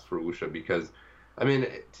toolbox for wuxia, because I mean,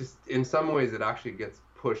 in some ways it actually gets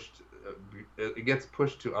pushed. It gets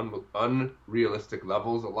pushed to unrealistic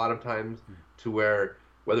levels a lot of times, to where,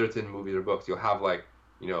 whether it's in movies or books, you'll have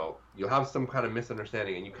you'll have some kind of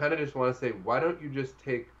misunderstanding, and you kind of just want to say, why don't you just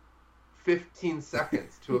take 15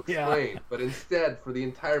 seconds to explain? But instead, for the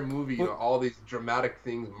entire movie, all these dramatic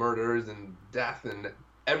things, murders and death and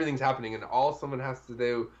everything's happening, and all someone has to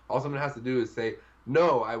do is say,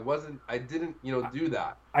 no, I didn't do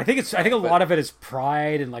that. I think a lot of it is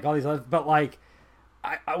pride and all these other, but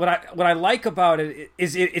what I like about it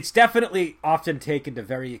is it's definitely often taken to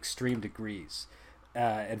very extreme degrees,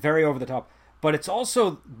 and very over the top. But it's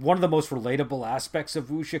also one of the most relatable aspects of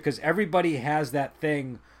wuxia, because everybody has that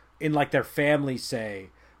thing in their family, say,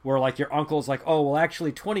 where your uncle's like, oh, well,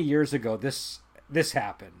 actually 20 years ago this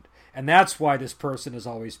happened, and that's why this person is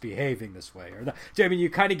always behaving this way. I mean, you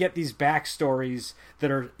kind of get these backstories that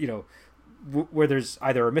are where there's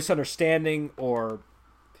either a misunderstanding or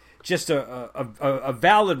just a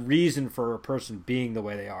valid reason for a person being the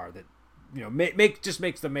way they are that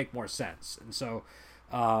makes them make more sense. And so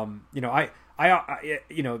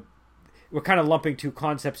we're kind of lumping two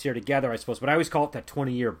concepts here together, I suppose, but I always call it that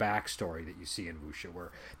 20-year backstory that you see in wuxia,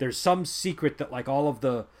 where there's some secret that all of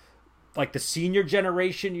the senior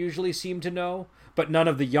generation usually seem to know, but none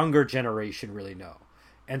of the younger generation really know.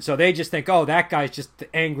 And so they just think, oh, that guy's just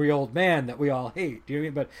the angry old man that we all hate. Do you know what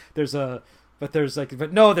I mean? But there's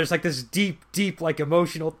this deep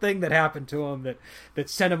emotional thing that happened to him that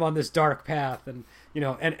sent him on this dark path, and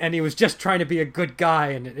and he was just trying to be a good guy,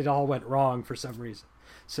 and it all went wrong for some reason.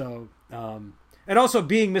 So and also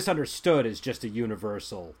being misunderstood is just a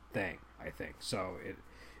universal thing, I think. So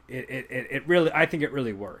it really, I think it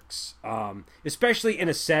really works, especially in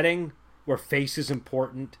a setting where face is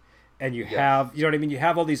important, and you have you know what I mean. You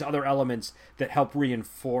have all these other elements that help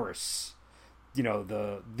reinforce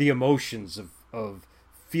the emotions of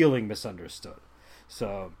feeling misunderstood.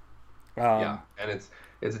 So and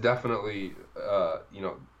it's definitely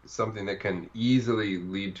something that can easily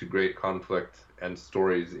lead to great conflict and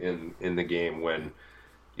stories in the game, when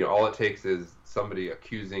all it takes is somebody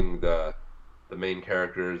accusing the main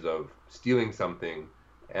characters of stealing something,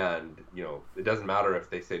 and it doesn't matter if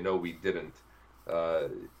they say no, we didn't.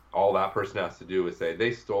 all that person has to do is say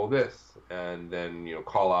they stole this, and then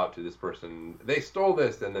call out to this person, they stole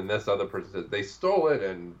this, and then this other person says they stole it,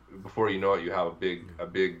 and before you know it, you have a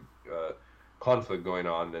big conflict going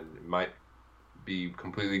on, and it might be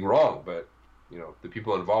completely wrong, but the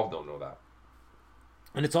people involved don't know that.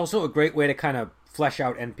 And it's also a great way to kind of flesh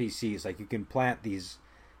out NPCs. Like you can plant these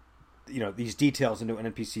details into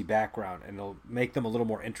an NPC background, and it'll make them a little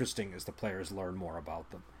more interesting as the players learn more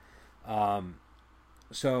about them.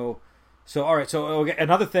 So all right. So okay,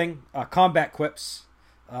 another thing, combat quips.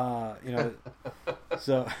 So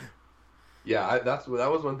Yeah, that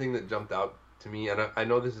was one thing that jumped out to me, and I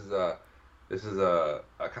know this is a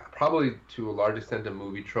probably to a large extent a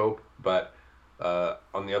movie trope, but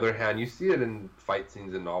on the other hand, you see it in fight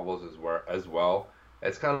scenes in novels as well.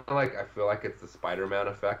 It's kind of like, I feel like it's the Spider-Man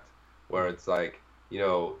effect, where it's like,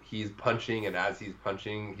 he's punching, and as he's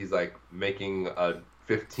punching, he's like making a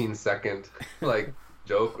 15-second like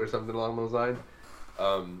joke or something along those lines.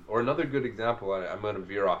 Or another good example, I'm going to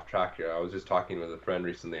veer off track here. I was just talking with a friend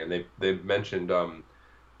recently, and they mentioned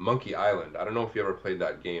Monkey Island. I don't know if you ever played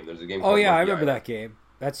that game. There's a game called oh yeah, Monkey I remember Island. that game.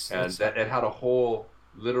 That's That it had a whole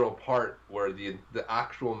literal part where the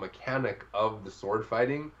actual mechanic of the sword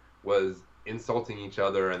fighting was insulting each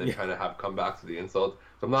other and then trying to have comebacks to the insults.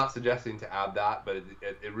 So I'm not suggesting to add that, but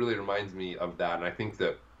it really reminds me of that, and I think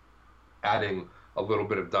that adding a little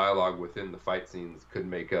bit of dialogue within the fight scenes could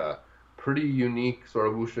make a pretty unique sort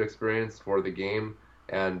of wuxia experience for the game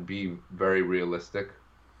and be very realistic.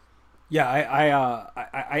 Yeah,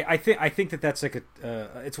 I think that's like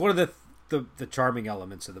it's one of the charming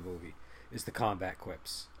elements of the movie is the combat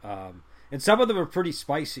quips, and some of them are pretty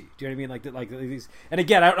spicy. Do you know what I mean? Like these, and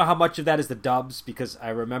again, I don't know how much of that is the dubs, because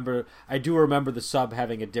I do remember the sub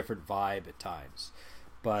having a different vibe at times,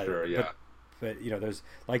 but Sure, yeah. But there's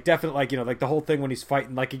like definitely like the whole thing when he's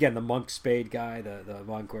fighting, like again the monk spade guy, the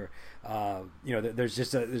monk, where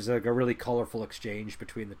there's like a really colorful exchange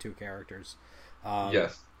between the two characters.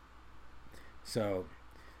 Yes. So,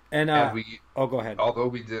 And we, go ahead. although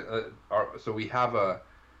we did, so we have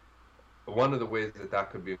one of the ways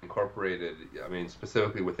that could be incorporated, I mean,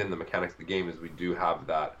 specifically within the mechanics of the game, is we do have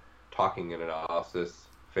that talking and analysis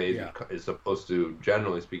phase. Yeah. Is supposed to,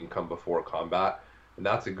 generally speaking, come before combat. And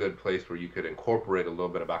that's a good place where you could incorporate a little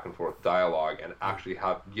bit of back and forth dialogue and actually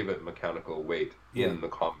give it mechanical weight in the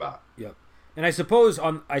combat. Yep. And I suppose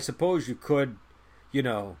you could,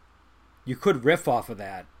 you could riff off of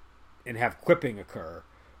that and have quipping occur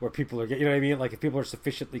where people are getting, what I mean? Like if people are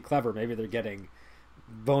sufficiently clever, maybe they're getting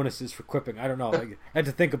bonuses for quipping. I don't know. Like, I had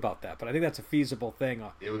to think about that, but I think that's a feasible thing.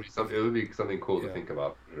 It would be something cool to think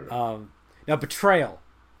about. Sure. Now, betrayal.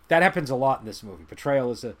 That happens a lot in this movie.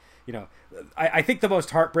 Betrayal is I think the most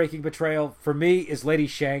heartbreaking betrayal for me is Lady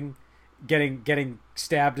Sheng getting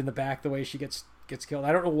stabbed in the back the way she gets killed.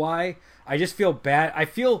 I don't know why. I just feel bad. I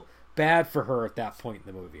feel bad for her at that point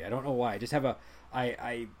in the movie. I don't know why. I just have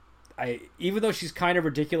I even though she's kind of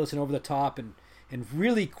ridiculous and over the top and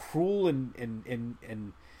really cruel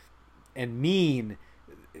and mean,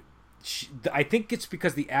 I think it's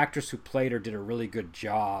because the actress who played her did a really good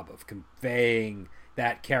job of conveying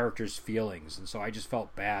that character's feelings, and so I just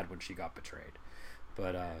felt bad when she got betrayed.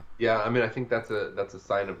 But yeah, I mean, I think that's a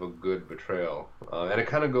sign of a good betrayal, and it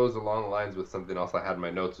kind of goes along the lines with something else I had in my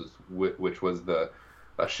notes, which was the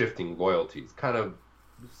shifting loyalties, kind of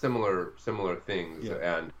similar things,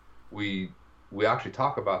 and we actually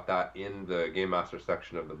talk about that in the Game Master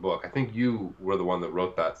section of the book. I think you were the one that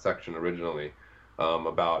wrote that section originally,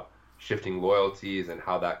 about shifting loyalties and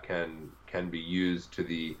how that can be used to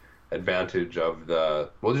the advantage of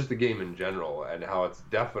just the game in general, and how it's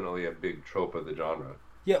definitely a big trope of the genre.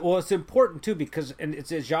 Yeah, well, it's important too because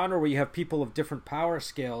it's a genre where you have people of different power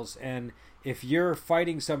scales, and if you're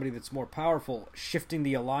fighting somebody that's more powerful, shifting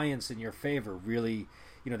the alliance in your favor really,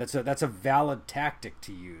 that's a valid tactic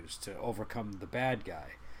to use to overcome the bad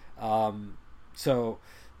guy. So,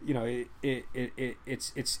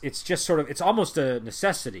 it's just sort of, it's almost a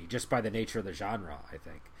necessity just by the nature of the genre. I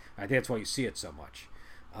think that's why you see it so much.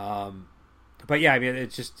 But yeah, I mean,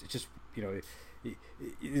 it's just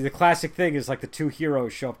the classic thing is like the two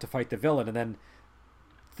heroes show up to fight the villain, and then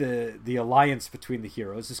the alliance between the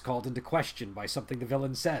heroes is called into question by something the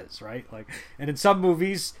villain says, right? Like, and in some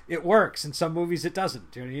movies it works, in some movies it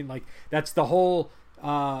doesn't. Do you know what I mean? Like, that's the whole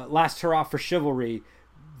Last Hurrah for Chivalry.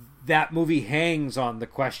 That movie hangs on the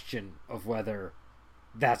question of whether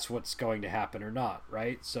that's what's going to happen or not,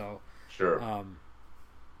 right? So sure.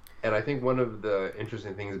 And I think one of the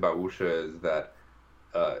interesting things about wuxia is that,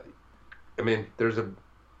 I mean, there's a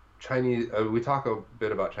Chinese. We talk a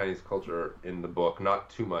bit about Chinese culture in the book,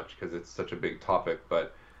 not too much because it's such a big topic.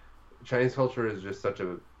 But Chinese culture is just such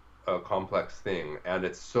a a complex thing, and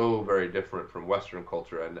it's so very different from Western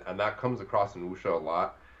culture, and that comes across in wuxia a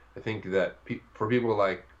lot. I think that for people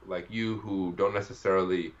like you who don't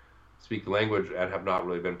necessarily speak the language and have not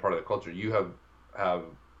really been part of the culture, you have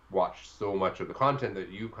watched so much of the content that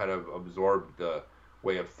you kind of absorbed the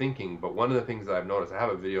way of thinking. But one of the things that I've noticed, I have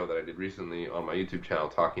a video that I did recently on my YouTube channel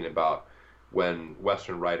talking about when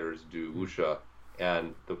Western writers do wuxia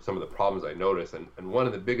and some of the problems I notice, and one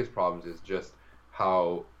of the biggest problems is just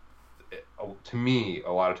how, to me,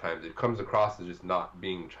 a lot of times it comes across as just not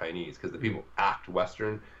being Chinese because the people act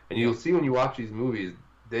Western, and you'll see when you watch these movies,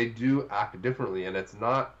 they do act differently, and it's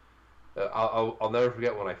not. I'll never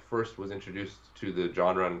forget when I first was introduced to the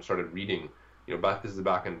genre and started reading. This is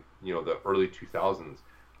back in the early 2000s.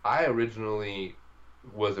 I originally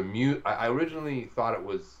was amused. I originally thought it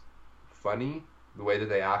was funny the way that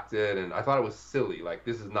they acted, and I thought it was silly. Like,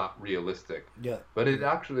 this is not realistic. Yeah. But it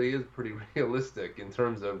actually is pretty realistic in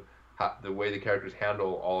terms of the way the characters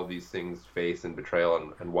handle all of these things, face and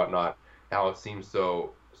betrayal and whatnot. How it seems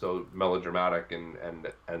so melodramatic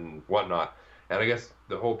and whatnot. And I guess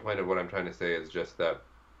the whole point of what I'm trying to say is just that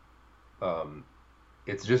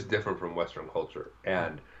it's just different from Western culture.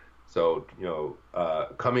 And so,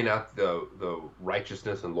 coming at the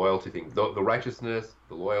righteousness and loyalty thing, the righteousness,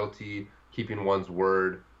 the loyalty, keeping one's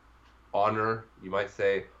word, honor, you might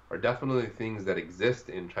say, are definitely things that exist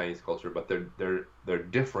in Chinese culture, but they're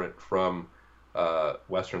different from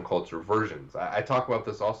Western culture versions. I talk about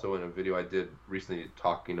this also in a video I did recently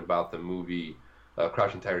talking about the movie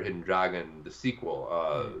Crouching Tiger, Hidden Dragon, the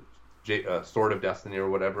sequel, Sword of Destiny or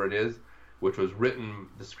whatever it is, which was written,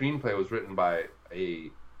 the screenplay was written by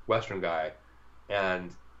a Western guy,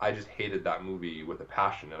 and I just hated that movie with a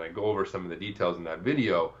passion, and I go over some of the details in that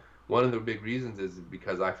video. One of the big reasons is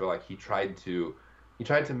because I feel like he tried to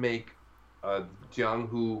make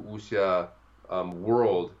Jianghu wuxia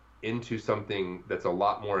world into something that's a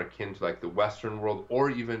lot more akin to like the Western world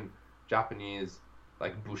or even Japanese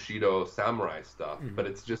like Bushido samurai stuff, but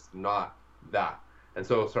it's just not that. And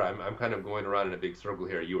so, sorry, I'm kind of going around in a big circle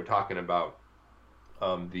here. You were talking about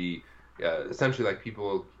essentially like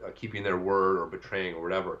people keeping their word or betraying or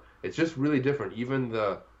whatever. It's just really different. Even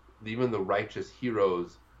the righteous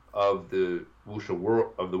heroes of the wuxia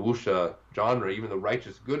world, of the wuxia genre, even the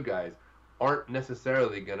righteous good guys, aren't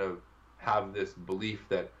necessarily gonna have this belief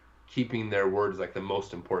that keeping their word is like the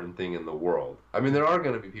most important thing in the world. I mean, there are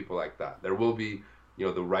gonna be people like that. There will be,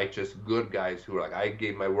 the righteous good guys who are like, I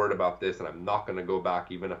gave my word about this and I'm not gonna go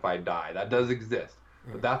back even if I die. That does exist,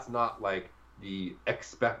 but that's not like the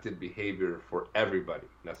expected behavior for everybody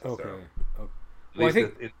necessarily. Okay. At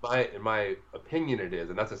least in my opinion it is,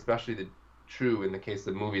 and that's especially true in the case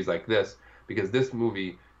of movies like this, because this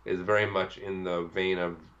movie is very much in the vein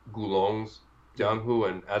of Gulong's Jianghu,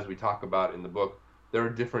 and as we talk about in the book, there are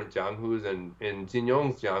different Jianghus, and in Jin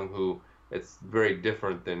Yong's Jianghu, it's very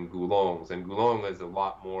different than Gulong's, and Gulong is a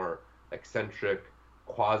lot more eccentric,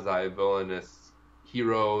 quasi-villainous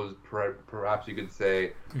heroes, perhaps you could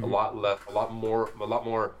say, a lot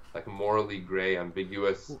more like morally gray,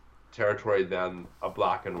 ambiguous territory than a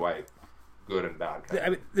black and white good and bad kind. I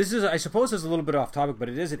mean, this is, I suppose, is a little bit off topic, but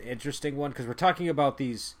it is an interesting one because we're talking about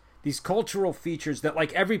these cultural features that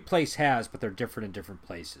like every place has, but they're different in different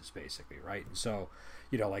places, basically, right? And so,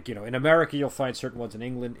 in America you'll find certain ones, in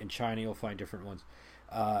England, in China you'll find different ones,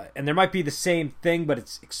 and there might be the same thing, but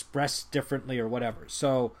it's expressed differently or whatever.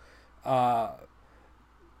 So,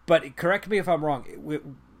 but correct me if I'm wrong.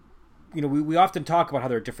 We often talk about how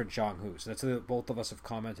there are different Jianghus. That's what both of us have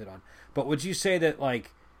commented on. But would you say that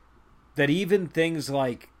that even things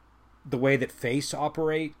like the way that face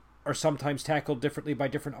operate are sometimes tackled differently by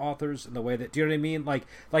different authors, and the way that, do you know what I mean? Like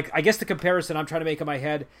I guess the comparison I'm trying to make in my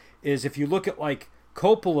head is if you look at like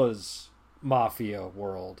Coppola's mafia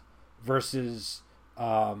world versus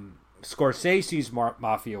Scorsese's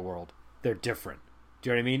mafia world, they're different. Do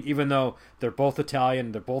you know what I mean? Even though they're both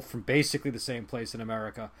Italian, they're both from basically the same place in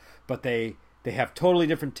America, but they have totally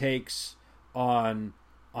different takes on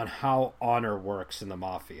how honor works in the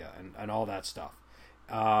mafia and all that stuff.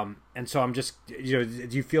 And so I'm just, do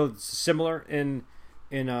you feel it's similar in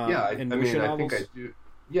I novels? think I do.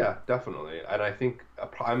 Yeah, definitely. And I think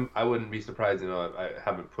I wouldn't be surprised. I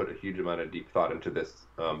haven't put a huge amount of deep thought into this,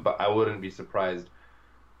 but I wouldn't be surprised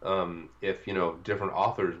if different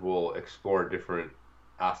authors will explore different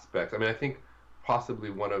aspects. I mean, I think possibly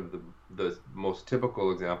one of the most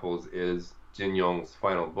typical examples is Jin Yong's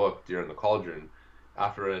final book, Deer in the Cauldron.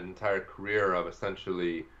 After an entire career of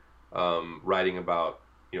essentially writing about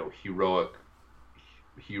heroes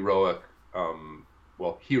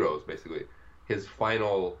basically, his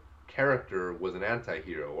final character was an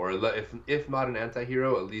anti-hero, or if not an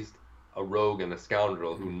anti-hero, at least a rogue and a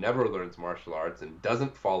scoundrel who never learns martial arts and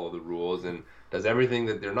doesn't follow the rules and does everything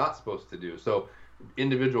that they're not supposed to do. So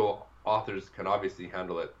individual authors can obviously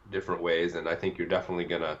handle it different ways, and I think you're definitely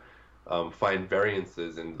gonna find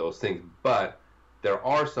variances in those things. But there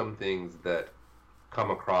are some things that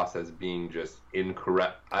come across as being just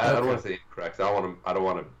incorrect. I don't want to say incorrect. I don't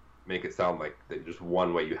want to make it sound like that just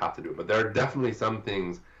one way you have to do it. But there are definitely some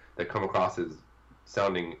things that come across as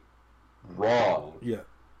sounding wrong. Yeah.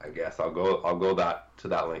 I guess I'll go to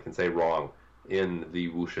that length and say wrong in the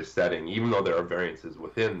wuxia setting, even though there are variances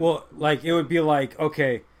within. Well, like it would be like,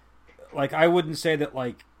 okay, like I wouldn't say that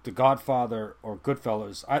like The Godfather or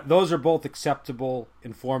Goodfellas, those are both acceptable,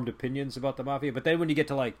 informed opinions about the mafia. But then when you get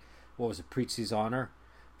to like, what was it, Preetzi's Honor,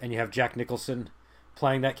 and you have Jack Nicholson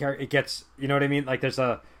playing that character, it gets, you know what I mean? Like there's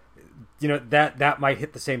a, you know, that might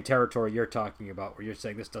hit the same territory you're talking about, where you're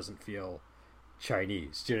saying this doesn't feel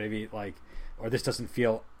Chinese. Do you know what I mean? Like, or this doesn't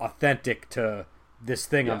feel authentic to this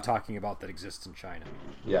thing I'm talking about that exists in China.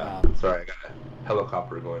 Yeah. Sorry, I got a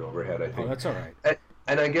helicopter going overhead, I think. Oh, that's all right.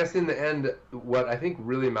 And I guess in the end, what I think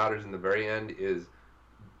really matters in the very end is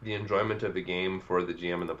the enjoyment of the game for the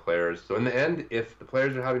GM and the players. So in the end, if the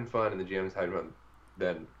players are having fun and the GM is having fun,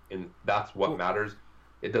 then that's what matters.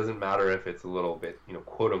 It doesn't matter if it's a little bit, you know,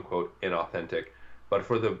 quote unquote inauthentic. But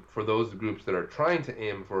for those groups that are trying to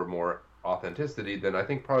aim for more authenticity, then I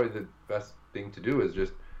think probably the best thing to do is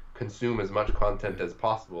just consume as much content as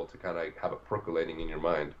possible to kind of have it percolating in your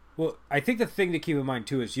mind. Well, I think the thing to keep in mind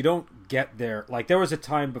too is you don't get there. Like there was a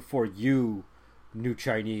time before you knew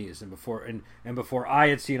Chinese and before I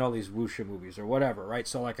had seen all these wuxia movies or whatever, right?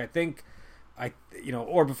 So like I think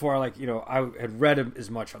or before like, you know, I had read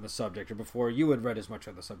as much on the subject, or before you had read as much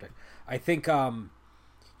on the subject. I think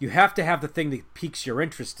you have to have the thing that piques your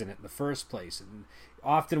interest in it in the first place. And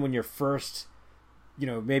often when you're first, you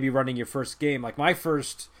know, maybe running your first game, like my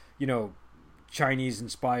first, you know, Chinese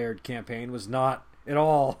inspired campaign was not at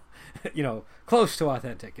all, you know, close to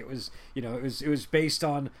authentic. It was, you know, it was based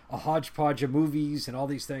on a hodgepodge of movies and all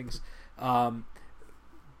these things.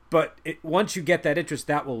 But once you get that interest,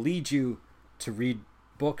 that will lead you to read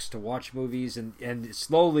books, to watch movies, and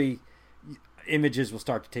slowly images will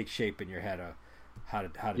start to take shape in your head of how to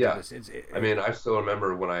do this. I mean, I still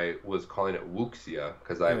remember when I was calling it wuxia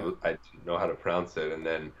because I didn't know how to pronounce it, and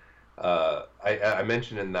then I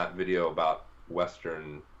mentioned in that video about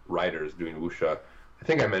Western writers doing wuxia. I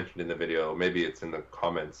think I mentioned in the video, maybe it's in the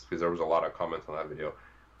comments because there was a lot of comments on that video.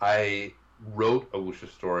 I wrote a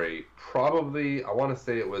wuxia story probably, I want to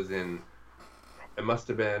say it must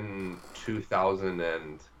have been 2000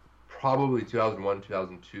 and probably 2001,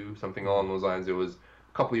 2002, something along those lines. It was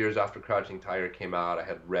a couple years after Crouching Tiger came out. I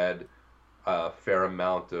had read a fair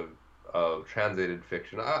amount of translated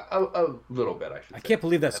fiction, a little bit, I should say. I can't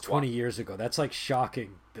believe that's 20 years ago. That's like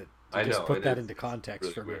shocking that I just know, put that into context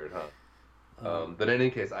really for me. weird, huh? But in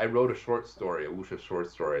any case, I wrote a short story, a wuxia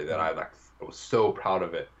short story that I was so proud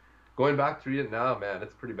of it. Going back to read it now, man,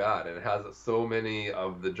 it's pretty bad, and it has so many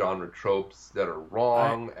of the genre tropes that are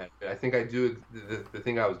wrong. And I think I do the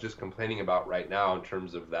thing I was just complaining about right now in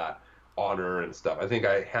terms of that honor and stuff. I think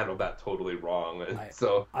I handled that totally wrong. And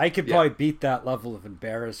I could probably beat that level of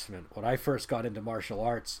embarrassment. When I first got into martial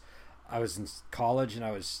arts, I was in college and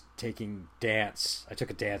I was taking dance. I took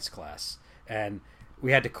a dance class, and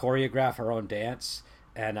we had to choreograph our own dance,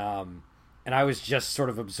 and I was just sort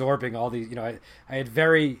of absorbing all these. You know, I had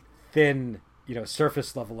very thin, you know,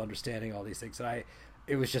 surface level understanding all these things, and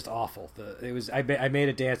it was just awful. I made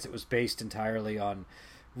a dance that was based entirely on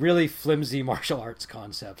really flimsy martial arts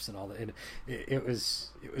concepts and all that, and it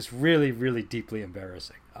was really, really deeply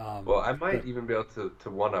embarrassing. Well, I might even be able to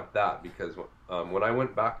one up that, because when I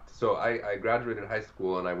went back, so I graduated high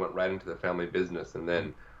school and I went right into the family business, and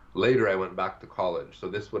then later I went back to college. So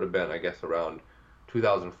this would have been, I guess, around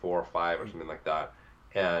 2004 or 5 or something like that,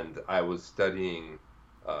 and I was studying.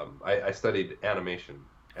 I studied animation,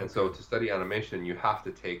 and so to study animation, you have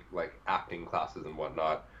to take like acting classes and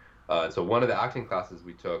whatnot. So one of the acting classes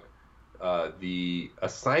we took, the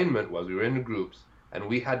assignment was we were in groups and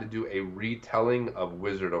we had to do a retelling of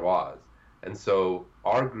Wizard of Oz. And so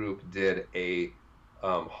our group did a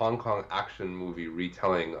Hong Kong action movie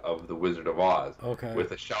retelling of the Wizard of Oz,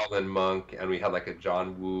 with a Shaolin monk, and we had like a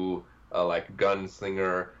John Woo like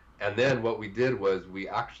gunslinger. And then what we did was we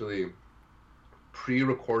actually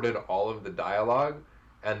pre-recorded all of the dialogue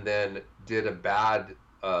and then did a bad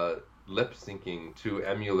lip syncing to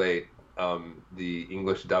emulate the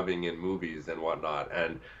English dubbing in movies and whatnot.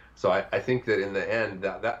 And so I think that in the end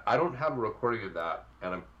that I don't have a recording of that,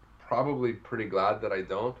 and I'm probably pretty glad that I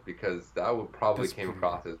don't, because that would probably came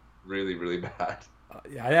across as really, really bad.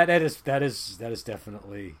 Yeah, that is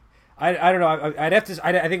definitely. I don't know. I'd have to.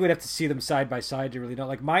 I think we'd have to see them side by side to really know.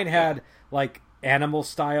 Like mine had like animal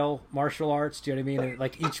style martial arts. Do you know what I mean? And,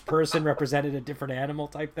 like each person represented a different animal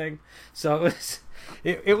type thing. So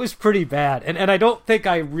it was pretty bad. And I don't think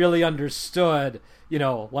I really understood,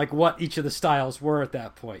 like what each of the styles were at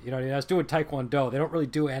that point. You know what I mean? I was doing Taekwondo. They don't really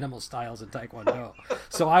do animal styles in Taekwondo.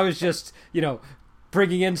 So I was just,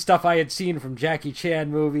 bringing in stuff I had seen from Jackie Chan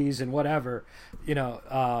movies and whatever, If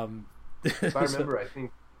I remember,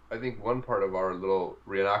 I think one part of our little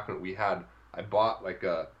reenactment we had, I bought like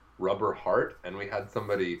a rubber heart, and we had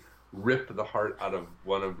somebody rip the heart out of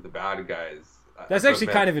one of the bad guys. That's actually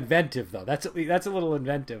kind of inventive, though. That's a little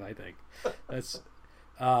inventive, I think. That's,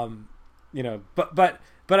 but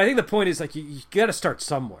I think the point is like you got to start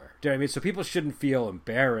somewhere. Do you know what I mean? So people shouldn't feel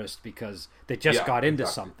embarrassed because they just got into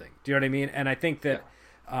something. Do you know what I mean? And I think that,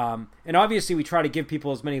 and obviously we try to give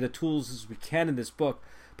people as many of the tools as we can in this book,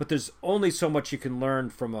 but there's only so much you can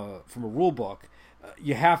learn from a rule book.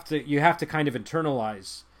 You have to kind of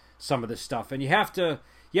internalize some of this stuff, and you have to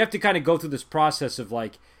kind of go through this process of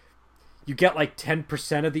like, you get like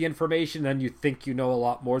 10% of the information, then you think you know a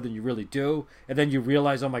lot more than you really do, and then you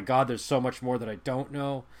realize, oh my God, there's so much more that I don't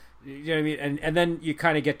know. You know what I mean? And then you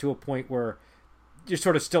kind of get to a point where you're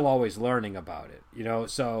sort of still always learning about it,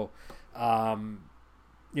 So,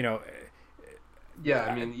 Yeah,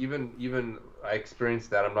 I mean, even I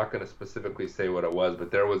experienced that. I'm not going to specifically say what it was,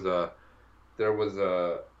 but there was a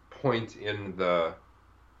point in the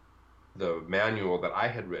manual that I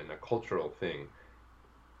had written, a cultural thing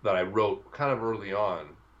that I wrote kind of early on,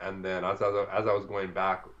 and then as I was going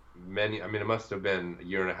back, it must have been a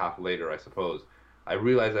year and a half later, I suppose, I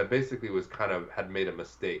realized I basically had made a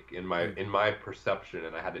mistake in my perception,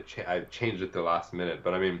 and I changed it at the last minute.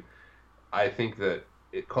 But I mean, I think that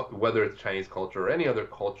whether it's Chinese culture or any other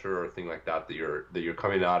culture or thing like that you're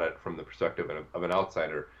coming at it from the perspective of an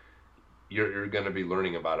outsider, you're going to be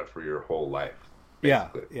learning about it for your whole life.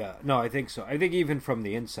 Basically. Yeah. No, I think so. I think even from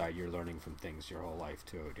the inside, you're learning from things your whole life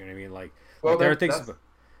too. Do you know what I mean? Like, there are things. Do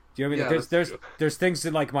you know what I mean? There's things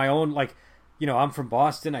in like my own, like, I'm from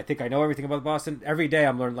Boston. I think I know everything about Boston. Every day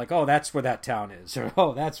I'm learning like, oh, that's where that town is, or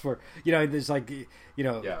oh, that's where there's like, the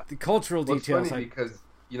cultural details. It's funny because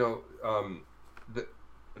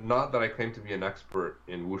not that I claim to be an expert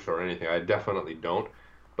in wuxia or anything. I definitely don't.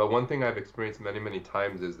 But one thing I've experienced many, many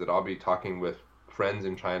times is that I'll be talking with friends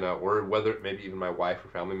in China, or whether maybe even my wife or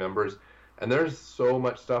family members, and there's so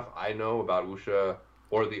much stuff I know about wuxia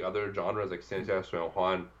or the other genres like Xianxia,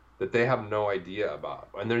 Xuanhuan that they have no idea about.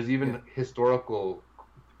 And there's even historical,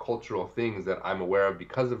 cultural things that I'm aware of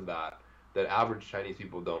because of that average Chinese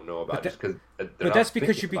people don't know about. But that's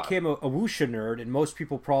because you became a wuxia nerd, and most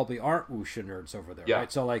people probably aren't wuxia nerds over there, right?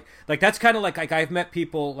 So like that's kind of like I've met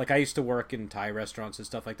people, like I used to work in Thai restaurants and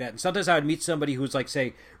stuff like that, and sometimes I would meet somebody who's like,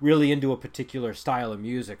 say, really into a particular style of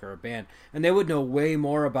music or a band, and they would know way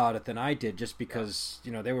more about it than I did just because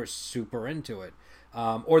they were super into it.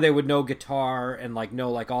 Or they would know guitar and like know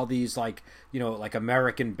like all these like like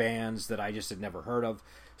American bands that I just had never heard of.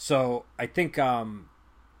 So I think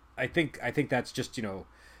that's just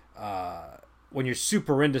when you're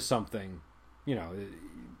super into something, you're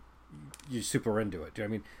super into it. Do you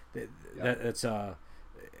know what I mean? That's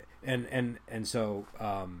and so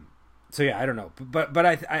yeah, I don't know, but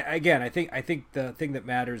I think the thing that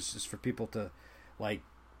matters is for people to like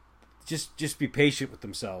just be patient with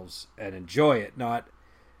themselves and enjoy it, not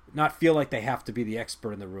feel like they have to be the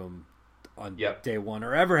expert in the room on day one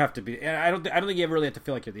or ever have to be. And I don't think you ever really have to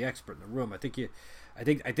feel like you're the expert in the room. I think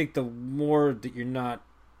the more that you're not,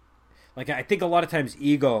 like, I think a lot of times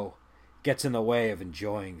ego gets in the way of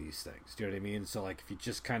enjoying these things. Do you know what I mean? So like if you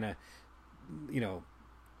just kind of,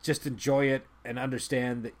 just enjoy it and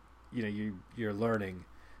understand that, you're learning,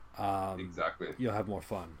 exactly, you'll have more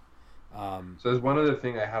fun. So there's one other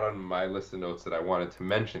thing I had on my list of notes that I wanted to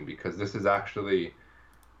mention, because this is actually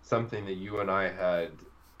something that you and I had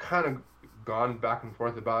kind of gone back and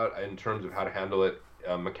forth about in terms of how to handle it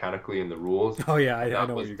mechanically in the rules. Oh yeah, I know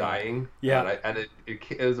what was you're dying. Going. Yeah, and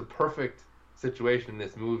it was a perfect situation in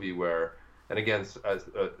this movie where, and again,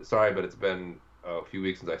 sorry, but it's been a few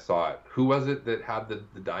weeks since I saw it. Who was it that had the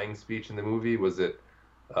dying speech in the movie? Was it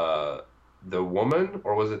the woman,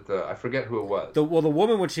 or was it I forget who it was. The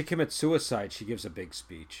woman, when she commits suicide, she gives a big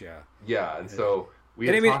speech. Yeah, and so we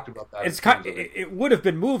had talked about that. It would have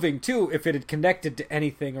been moving too if it had connected to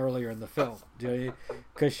anything earlier in the film,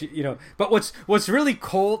 because But what's really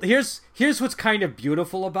cold, here's what's kind of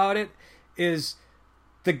beautiful about it is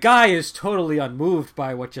the guy is totally unmoved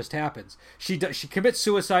by what just happens. She commits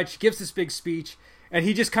suicide. She gives this big speech, and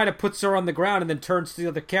he just kind of puts her on the ground and then turns to the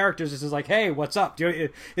other characters and is like, "Hey, what's up?"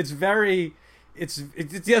 It's very,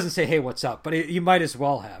 it doesn't say, "Hey, what's up," but you might as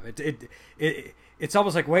well have it's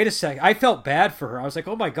almost like, wait a second. I felt bad for her. I was like,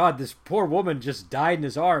 oh my God, this poor woman just died in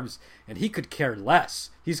his arms, and he could care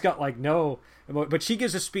less. He's got like no. But she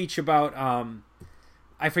gives a speech about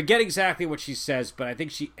I forget exactly what she says, but I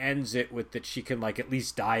think she ends it with that she can like at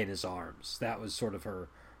least die in his arms. That was sort of her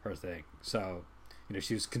thing. So,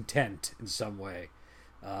 she was content in some way.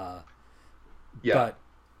 Yeah.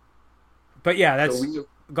 But yeah, that's. So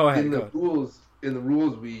go ahead. In the rules,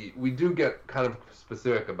 we do get kind of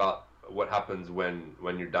specific about what happens when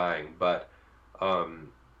you're dying, but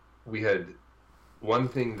we had one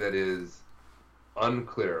thing that is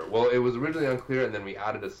unclear. Well, it was originally unclear, and then we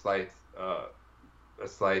added a slight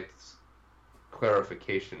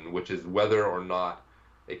clarification, which is whether or not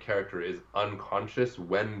a character is unconscious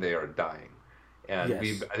when they are dying. And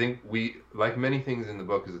yes. I think we, like many things in the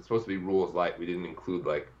book, because it's supposed to be rules light, we didn't include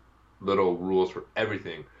like little rules for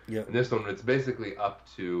everything. Yep. In this one, it's basically up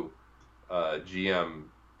to GM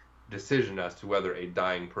decision as to whether a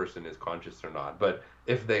dying person is conscious or not. But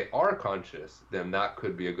if they are conscious, then that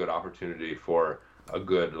could be a good opportunity for a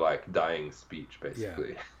good like dying speech,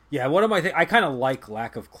 basically. Yeah, one of my things, I kind of like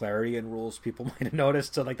lack of clarity in rules. People might have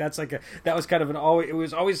noticed. So like that was kind of it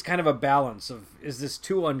was always kind of a balance of, is this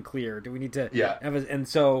too unclear? Do we need to have and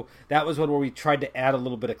so that was one where we tried to add a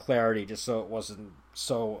little bit of clarity just so it wasn't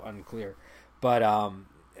so unclear. But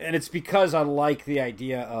and it's because I like the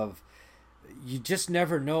idea of, you just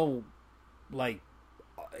never know, like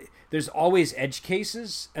there's always edge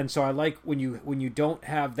cases, and so I like when you don't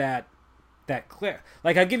have that clear.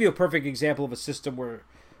 Like, I'll give you a perfect example of a system where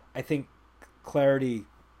I think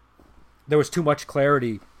there was too much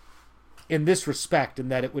clarity in this respect, in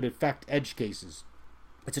that it would affect edge cases.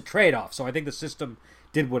 It's a trade-off, so I think the system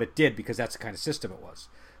did what it did because that's the kind of system it was.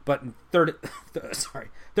 But in third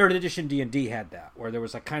edition D&D had that, where there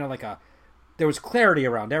was there was clarity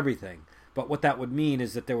around everything. But what that would mean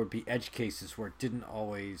is that there would be edge cases where it didn't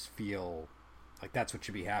always feel like that's what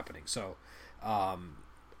should be happening. So,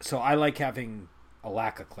 so I like having a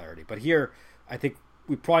lack of clarity. But here, I think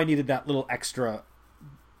we probably needed that little extra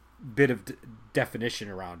bit of definition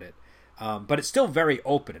around it. But it's still very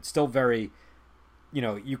open. It's still very,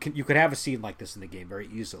 you could have a scene like this in the game very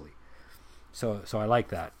easily. So I like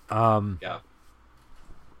that. Yeah.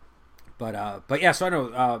 But yeah. So I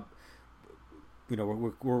know.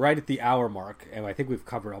 We're right at the hour mark, and I think we've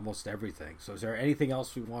covered almost everything. So is there anything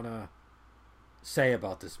else we want to say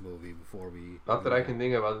about this movie before we... Not that I can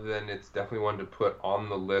think of, other than it's definitely one to put on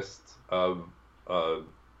the list of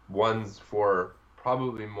ones for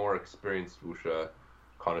probably more experienced wuxia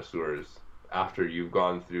connoisseurs after you've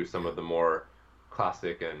gone through some of the more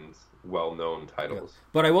classic and well-known titles. Yeah.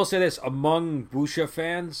 But I will say this, among wuxia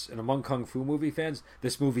fans and among kung fu movie fans,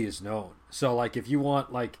 this movie is known. So like if you want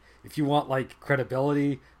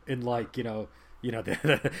credibility in like the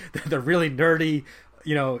really nerdy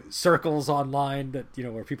circles online that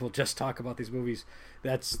where people just talk about these movies,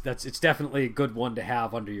 it's definitely a good one to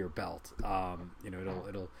have under your belt.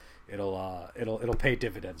 It'll pay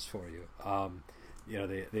dividends for you.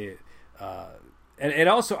 And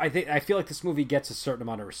also I feel like this movie gets a certain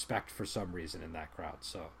amount of respect for some reason in that crowd.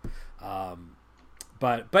 So,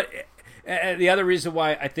 but the other reason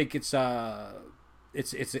why I think it's a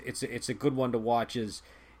good one to watch is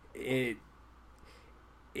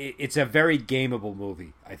it's a very gameable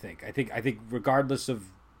movie. I think regardless of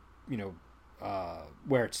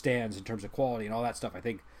where it stands in terms of quality and all that stuff, I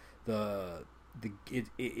think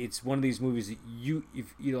it's one of these movies that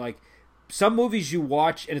if you like. Some movies you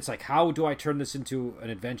watch and it's like, how do I turn this into an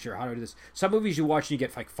adventure? How do I do this? Some movies you watch and you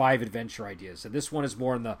get like 5 adventure ideas, and this one is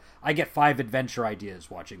more in the I get 5 adventure ideas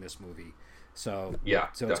watching this movie. So yeah,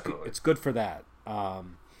 so definitely. it's good for that.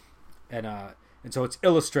 And so it's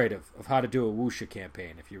illustrative of how to do a wuxia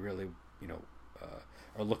campaign if you really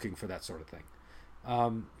are looking for that sort of thing.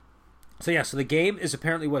 So the game is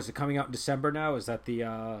apparently coming out in December now? Is that the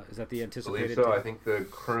anticipated? I believe so. I think the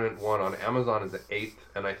current one on Amazon is the 8th,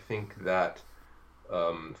 and I think that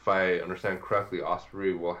if I understand correctly,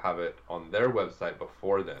 Osprey will have it on their website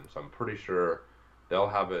before then. So I'm pretty sure they'll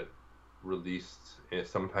have it released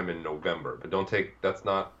sometime in November. But that's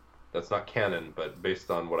not canon. But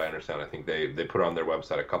based on what I understand, I think they put it on their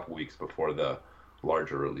website a couple weeks before the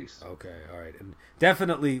larger release. Okay, all right, and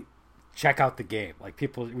definitely check out the game. Like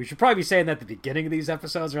we should probably be saying that at the beginning of these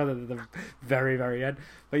episodes rather than the very, very end.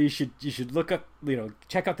 But you should look up,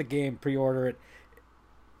 check out the game, pre-order it.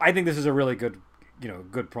 I think this is a really good,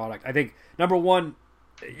 good product. I think number one,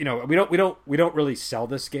 we don't really sell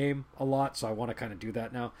this game a lot, so I want to kind of do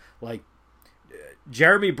that now. Like,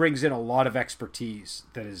 Jeremy brings in a lot of expertise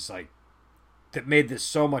that made this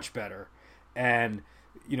so much better. And,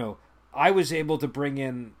 I was able to bring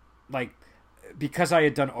in, because I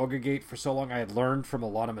had done Ogre Gate for so long, I had learned from a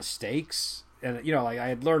lot of mistakes. And, I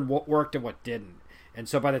had learned what worked and what didn't. And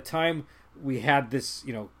so by the time we had this,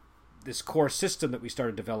 this core system that we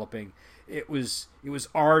started developing, it was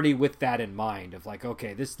already with that in mind of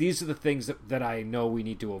okay, these are the things that I know we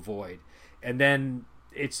need to avoid. And then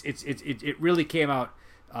it really came out,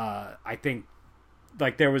 I think,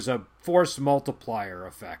 there was a force multiplier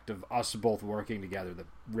effect of us both working together that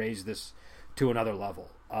raised this to another level.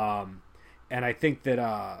 And I think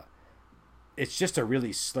that it's just a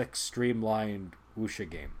really slick, streamlined wuxia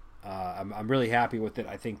game. I'm really happy with it.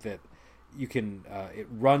 I think that you can it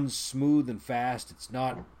runs smooth and fast. It's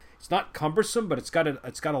not cumbersome, but it's got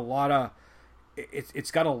a lot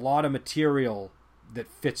of material that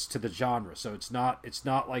fits to the genre. So it's not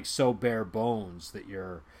so bare bones that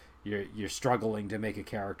you're struggling to make a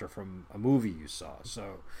character from a movie you saw.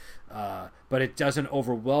 So, but it doesn't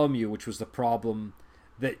overwhelm you, which was the problem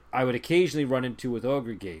that I would occasionally run into with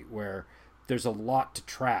Ogre Gate, where there's a lot to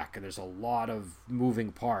track and there's a lot of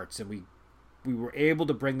moving parts, and we were able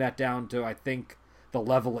to bring that down to, I think, the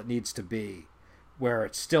level it needs to be, where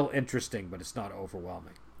it's still interesting, but it's not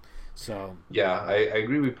overwhelming. So yeah, I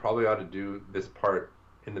agree. We probably ought to do this part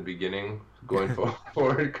in the beginning going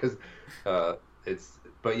forward, because but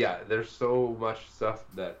yeah, there's so much stuff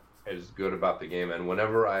that is good about the game. And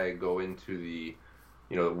whenever I go into the,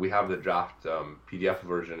 we have the draft PDF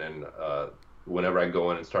version, and whenever I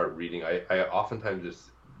go in and start reading, I oftentimes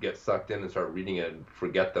just get sucked in and start reading it and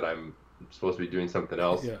forget that I'm supposed to be doing something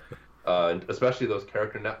else. Yeah. And especially those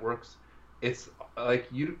character networks. It's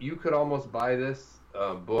you could almost buy this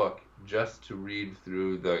book just to read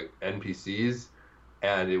through the NPCs,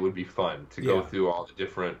 and it would be fun to go through all the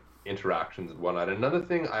different interactions and whatnot. Another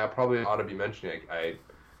thing I probably ought to be mentioning, I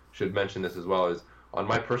should mention this as well, is on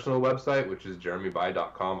my personal website, which is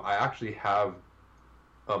jeremybai.com, I actually have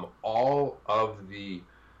all of the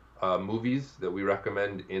movies that we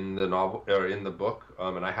recommend in the novel or in the book,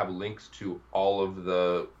 and I have links to all of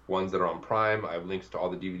the ones that are on Prime. I have links to all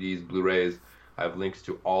the DVDs, Blu-rays. I have links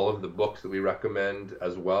to all of the books that we recommend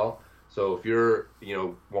as well. So if you're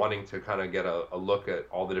wanting to kind of get a look at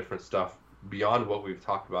all the different stuff beyond what we've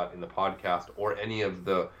talked about in the podcast, or any of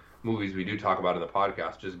the movies we do talk about in the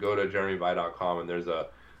podcast, just go to jeremybai.com, and there's a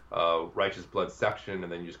Righteous Blood section,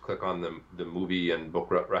 and then you just click on the movie and book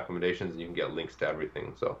recommendations, and you can get links to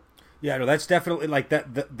everything. So yeah, no, that's definitely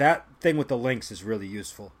that thing with the links is really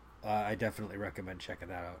useful. I definitely recommend checking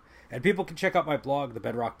that out. And people can check out my blog, the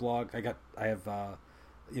Bedrock blog. I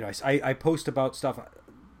post about stuff.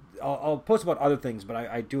 I'll post about other things, but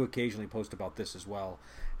I do occasionally post about this as well.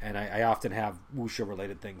 And I often have wuxia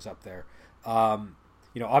related things up there.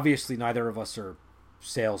 Obviously neither of us are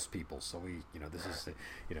salespeople, so this is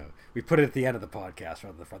we put it at the end of the podcast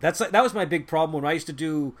rather than the front. That was my big problem when I used to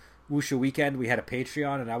do Wuxia Weekend. We had a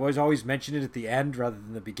Patreon, and I was always mention it at the end rather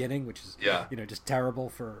than the beginning, which is just terrible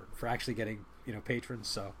for actually getting patrons.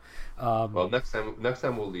 So well, next time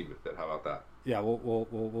we'll lead with it. How about that? Yeah,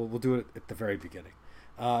 we'll do it at the very beginning.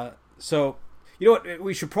 So you know what,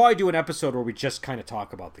 we should probably do an episode where we just kind of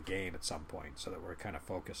talk about the game at some point, so that we're kind of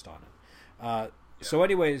focused on it. So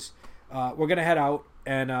anyways, we're gonna head out,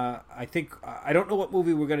 and I think I don't know what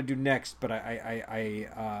movie we're gonna do next, but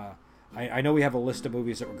I know we have a list of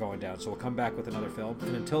movies that we're going down, so we'll come back with another film.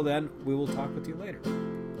 And until then, we will talk with you later.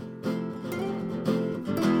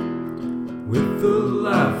 With the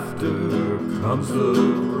laughter comes the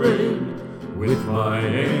rain. With my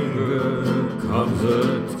anger comes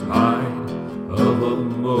a tide of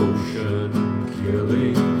emotion,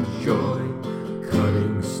 killing joy,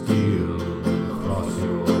 cutting steel across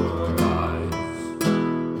your eyes.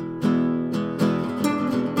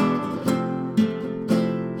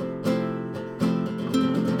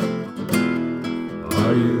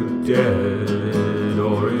 Are you dead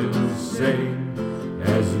or insane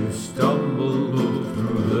as you stumble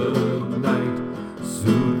through the night?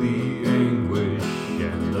 Soothe the anguish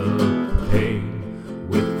and the pain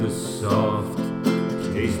with the soft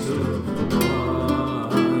taste of blood.